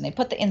 years, and they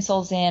put the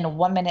insoles in,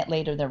 1 minute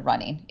later they're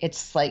running.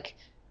 It's like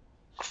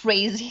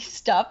crazy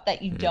stuff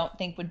that you don't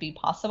think would be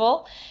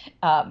possible.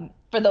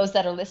 For those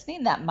that are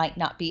listening, that might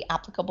not be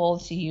applicable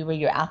to you or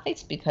your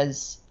athletes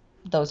because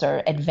those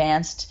are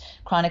advanced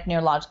chronic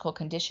neurological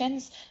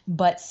conditions.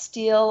 But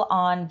still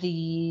on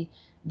the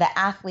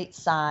athlete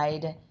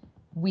side,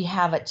 we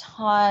have a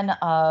ton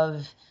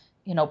of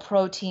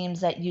pro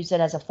teams that use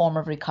it as a form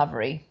of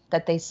recovery,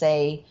 that they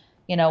say,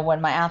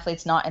 when my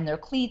athlete's not in their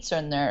cleats or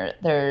in their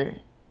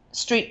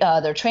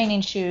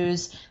training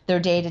shoes, their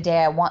day-to-day,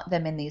 I want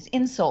them in these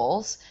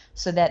insoles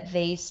so that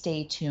they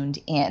stay tuned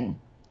in.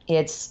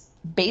 It's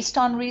based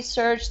on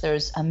research.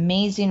 There's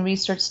amazing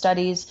research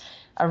studies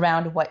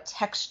around what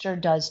texture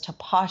does to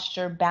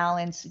posture,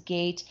 balance,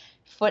 gait,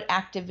 foot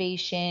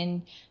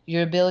activation,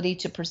 your ability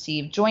to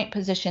perceive joint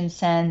position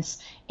sense,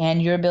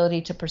 and your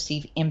ability to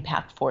perceive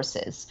impact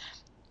forces.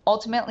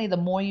 Ultimately, the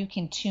more you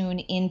can tune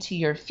into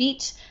your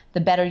feet, the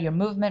better your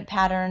movement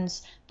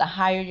patterns, the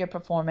higher your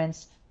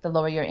performance, the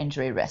lower your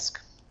injury risk.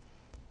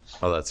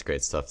 Oh, that's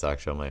great stuff,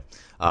 Dr. Omley.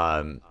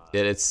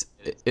 It's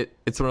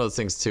one of those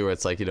things too where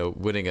it's like,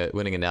 winning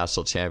a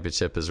national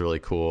championship is really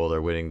cool,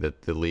 or winning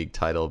the league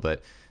title,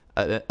 but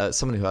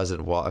someone who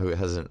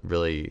hasn't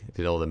really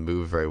been able to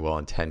move very well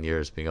in 10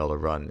 years being able to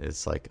run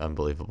is like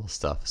unbelievable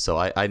stuff. So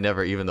I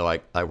never, even though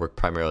I work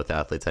primarily with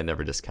athletes, I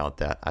never discount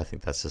that. I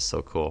think that's just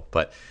so cool.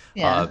 But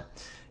yeah.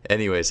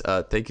 Anyways,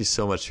 thank you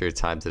so much for your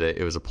time today.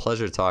 It was a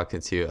pleasure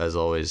talking to you. As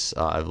always,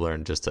 I've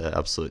learned just an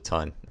absolute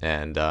ton.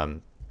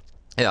 And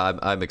yeah,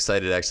 I'm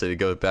excited actually to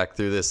go back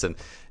through this and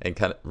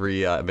kind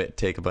of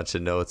take a bunch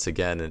of notes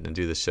again and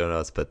do the show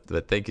notes.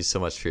 But thank you so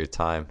much for your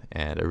time,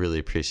 and I really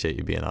appreciate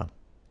you being on.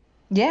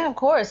 Yeah, of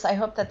course. I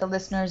hope that the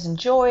listeners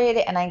enjoyed,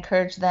 and I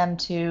encourage them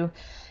to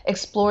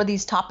explore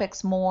these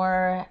topics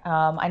more.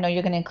 I know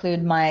you're going to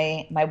include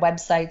my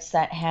websites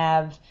that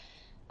have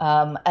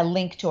a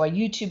link to our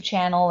YouTube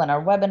channel and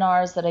our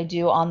webinars that I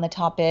do on the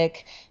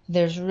topic.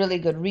 There's really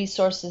good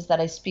resources that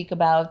I speak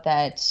about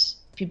that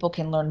people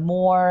can learn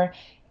more.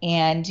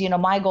 And,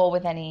 my goal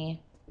with any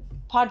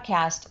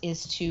podcast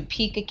is to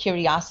pique a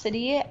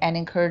curiosity and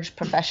encourage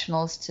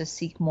professionals to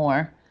seek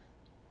more.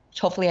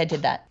 Hopefully I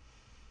did that.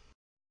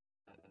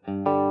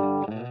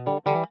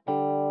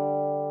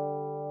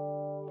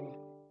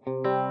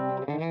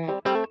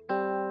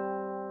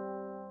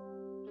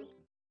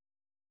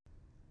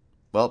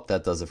 Well,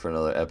 that does it for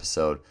another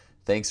episode.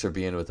 Thanks for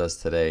being with us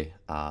today.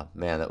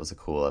 Man, that was a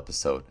cool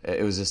episode.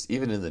 It was just,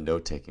 even in the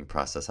note-taking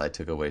process, I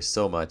took away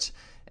so much,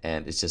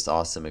 and it's just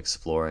awesome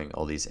exploring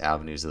all these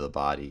avenues of the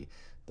body,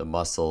 the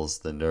muscles,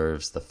 the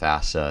nerves, the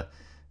fascia,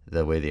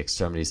 the way the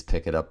extremities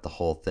pick it up, the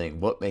whole thing.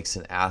 What makes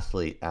an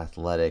athlete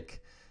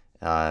athletic?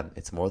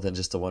 It's more than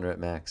just a 1 rep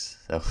max.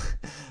 So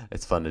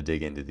it's fun to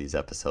dig into these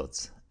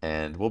episodes.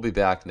 And we'll be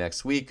back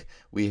next week.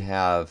 We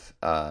have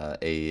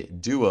a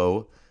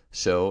duo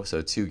show,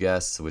 so 2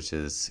 guests, which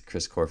is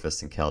Chris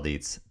Korfist and Cal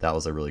Dietz. That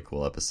was a really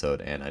cool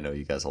episode, and I know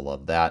you guys will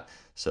love that,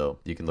 so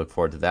you can look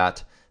forward to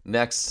that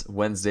next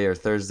Wednesday or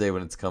Thursday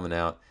when it's coming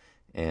out.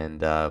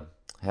 And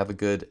have a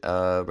good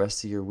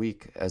rest of your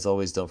week. As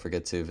always, don't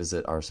forget to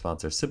visit our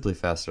sponsor,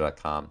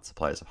 SimplyFaster.com,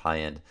 suppliers of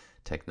high-end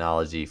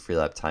technology,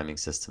 Freelap timing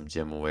system,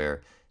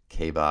 GymAware,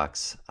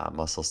 K-Box,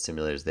 muscle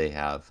stimulators. They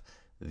have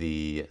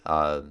the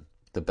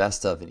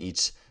best of in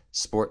each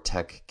sport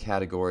tech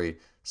category.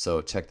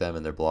 So check them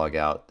and their blog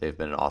out. They've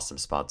been an awesome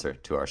sponsor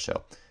to our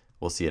show.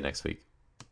 We'll see you next week.